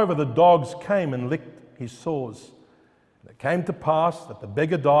 Moreover, the dogs came and licked his sores. And it came to pass that the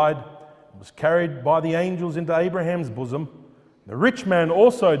beggar died and was carried by the angels into Abraham's bosom. The rich man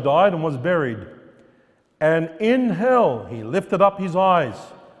also died and was buried. And in hell he lifted up his eyes,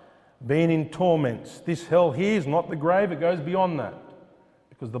 being in torments. This hell here is not the grave, it goes beyond that.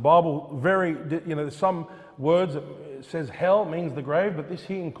 Because the Bible there's some words that says hell means the grave, but this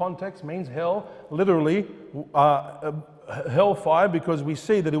here in context means hell, literally hellfire, because we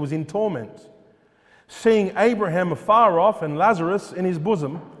see that it was in torment. Seeing Abraham afar off and Lazarus in his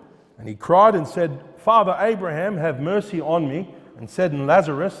bosom, and he cried and said, Father Abraham, have mercy on me, and said in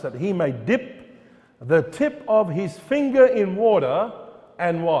Lazarus that he may dip the tip of his finger in water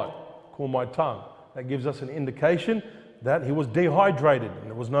and what? Cool my tongue. That gives us an indication that he was dehydrated and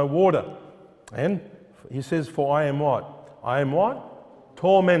there was no water. And he says, for I am what? I am what?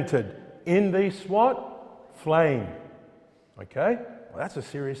 Tormented in this what? Flame. Okay? Well, that's a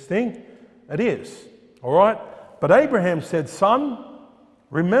serious thing. It is. All right? But Abraham said, Son,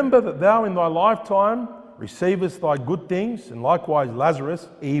 remember that thou in thy lifetime receivest thy good things, and likewise Lazarus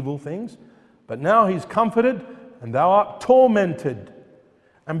evil things. But now he's comforted, and thou art tormented.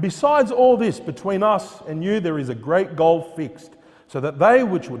 And besides all this, between us and you there is a great gulf fixed, so that they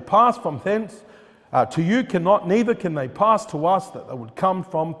which would pass from thence to you cannot, neither can they pass to us that they would come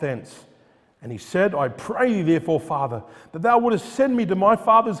from thence. And he said, I pray thee therefore, Father, that thou wouldest send me to my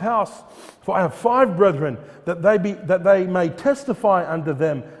father's house, for I have 5 brethren, that they may testify unto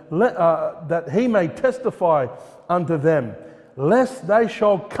them, that he may testify unto them, lest they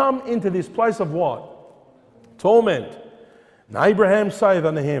shall come into this place of what? Torment. And Abraham saith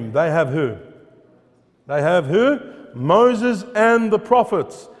unto him, they have who? They have who? Moses and the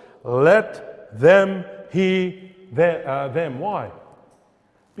prophets. Let them hear them. Why?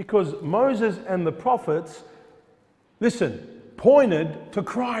 Because Moses and the prophets, listen, pointed to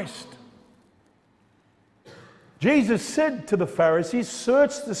Christ. Jesus said to the Pharisees,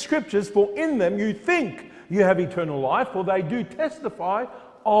 search the scriptures, for in them you think you have eternal life, for they do testify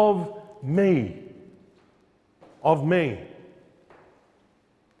of me. Of me.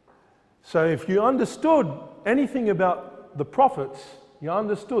 So if you understood anything about the prophets, you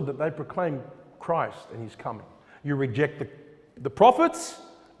understood that they proclaim Christ and his coming. You reject the prophets,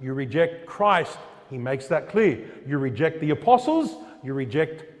 you reject Christ. He makes that clear. You reject the apostles, you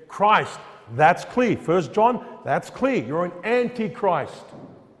reject Christ. That's clear. 1 John, that's clear. You're an antichrist.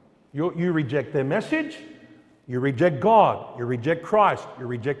 You reject their message. You reject God, you reject Christ, you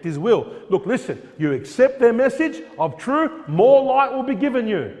reject his will. Look, listen, you accept their message of truth, more light will be given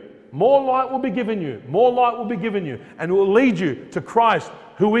you. More light will be given you. More light will be given you. And it will lead you to Christ,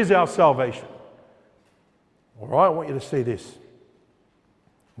 who is our salvation. All right, I want you to see this.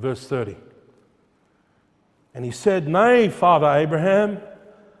 Verse 30. And he said, Nay, Father Abraham,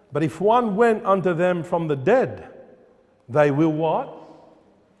 but if one went unto them from the dead, they will what?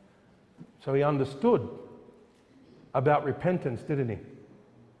 So he understood about repentance, didn't he?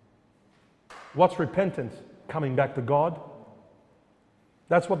 What's repentance? Coming back to God.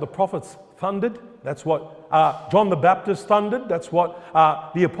 That's what the prophets thundered. That's what John the Baptist thundered. That's what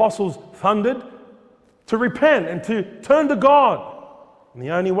the apostles thundered. To repent and to turn to God. And the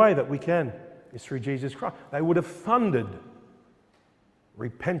only way that we can is through Jesus Christ. They would have thundered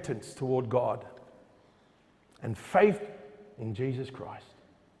repentance toward God and faith in Jesus Christ.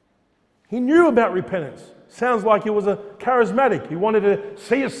 He knew about repentance. Sounds like he was a charismatic. He wanted to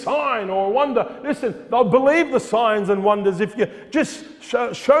see a sign or a wonder. Listen, they'll believe the signs and wonders if you just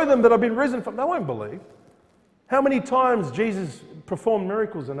show them that I've been risen from. They won't believe. How many times Jesus performed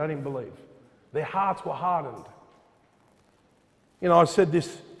miracles and they didn't believe? Their hearts were hardened. You know, I said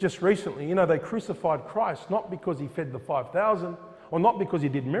this just recently. You know, they crucified Christ not because he fed the 5,000 or not because he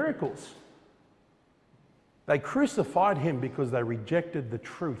did miracles. They crucified him because they rejected the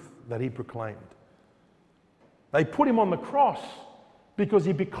truth that he proclaimed. They put him on the cross because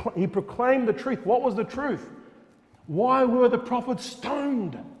he proclaimed the truth. What was the truth? Why were the prophets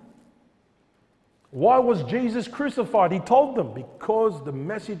stoned? Why was Jesus crucified? He told them, because the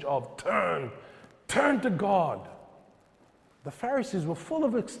message of turn to God. The Pharisees were full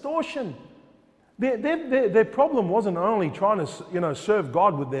of extortion. Their problem wasn't only trying to serve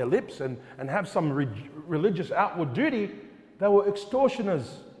God with their lips and have some religious outward duty. They were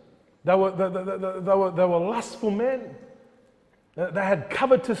extortioners. They were lustful men. They had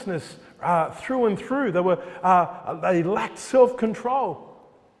covetousness through and through. They lacked self-control.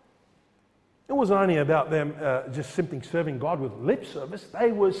 It wasn't only about them just simply serving God with lip service.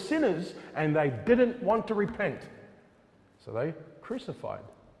 They were sinners and they didn't want to repent. So they crucified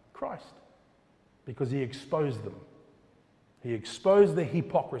Christ because he exposed them. He exposed the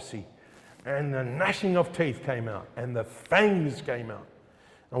hypocrisy, and the gnashing of teeth came out and the fangs came out.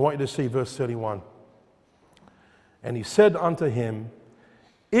 I want you to see verse 31. And he said unto him,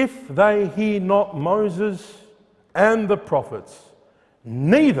 if they hear not Moses and the prophets,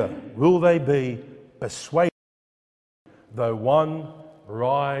 neither will they be persuaded, though one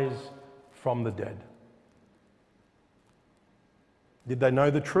rise from the dead. Did they know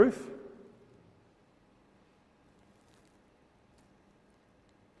the truth?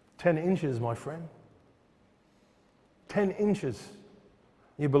 10 inches, my friend. 10 inches.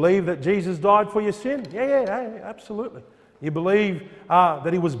 You believe that Jesus died for your sin? Yeah, absolutely. You believe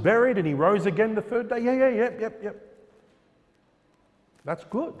that he was buried and he rose again the third day? Yep. That's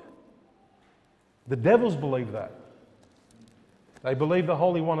good. The devils believe that. They believe the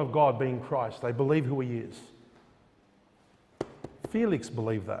Holy One of God being Christ. They believe who he is. Felix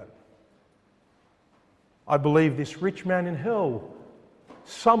believed that. I believe this rich man in hell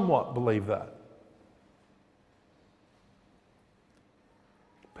somewhat believed that.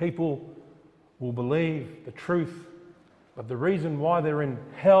 People will believe the truth, but the reason why they're in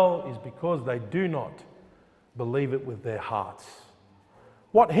hell is because they do not believe it with their hearts.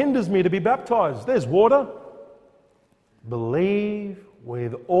 What hinders me to be baptized? There's water. Believe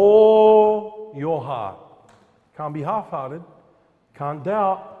with all your heart. Can't be half-hearted. Can't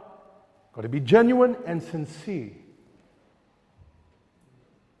doubt. Got to be genuine and sincere.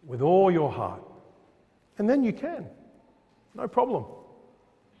 With all your heart. And then you can. No problem.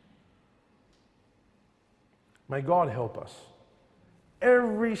 May God help us.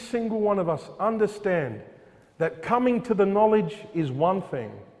 Every single one of us understand that coming to the knowledge is one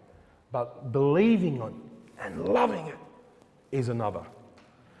thing, but believing it and loving it is another.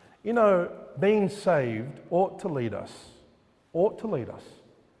 You know, being saved ought to lead us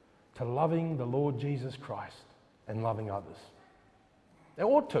to loving the Lord Jesus Christ and loving others. It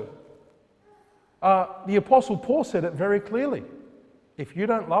ought to. The Apostle Paul said it very clearly. If you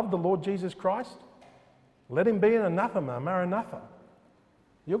don't love the Lord Jesus Christ, let him be an anathema, maranatha.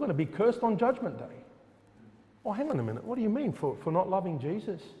 You're going to be cursed on Judgment Day. Oh, hang on a minute. What do you mean for not loving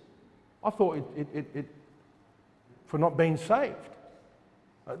Jesus? I thought it for not being saved.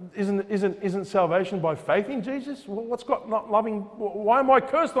 Isn't salvation by faith in Jesus? Well, what's got not loving? Why am I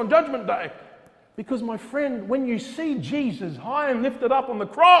cursed on Judgment Day? Because, my friend, when you see Jesus high and lifted up on the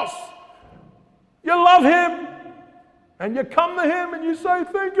cross, you love him. And you come to him and you say,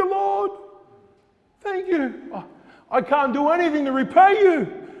 thank you, Lord. Thank you. I can't do anything to repay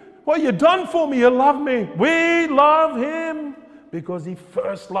you. What you've done for me, you love me. We love him because he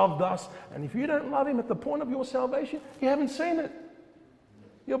first loved us. And if you don't love him at the point of your salvation, you haven't seen it.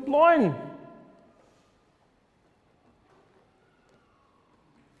 You're blind.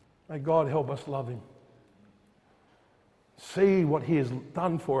 May God help us love him. See what he has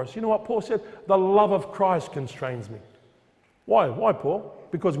done for us. You know what Paul said? The love of Christ constrains me. Why? Why, Paul?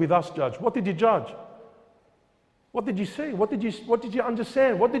 Because we thus judge. What did you judge? What did you see? What did you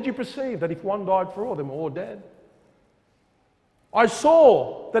understand? What did you perceive? That if one died for all, then we're all dead. I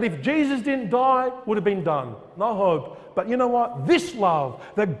saw that if Jesus didn't die, it would have been done. No hope. But you know what? This love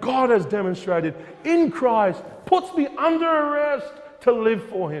that God has demonstrated in Christ puts me under arrest to live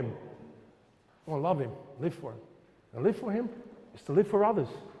for him. I want to love him, live for him. And live for him is to live for others.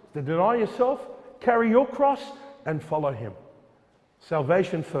 To deny yourself, carry your cross, and follow him.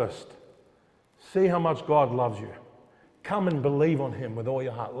 Salvation first. See how much God loves you. Come and believe on him with all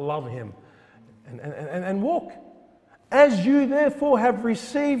your heart. Love him. And walk. As you therefore have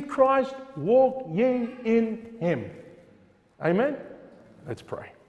received Christ, walk ye in him. Amen? Let's pray.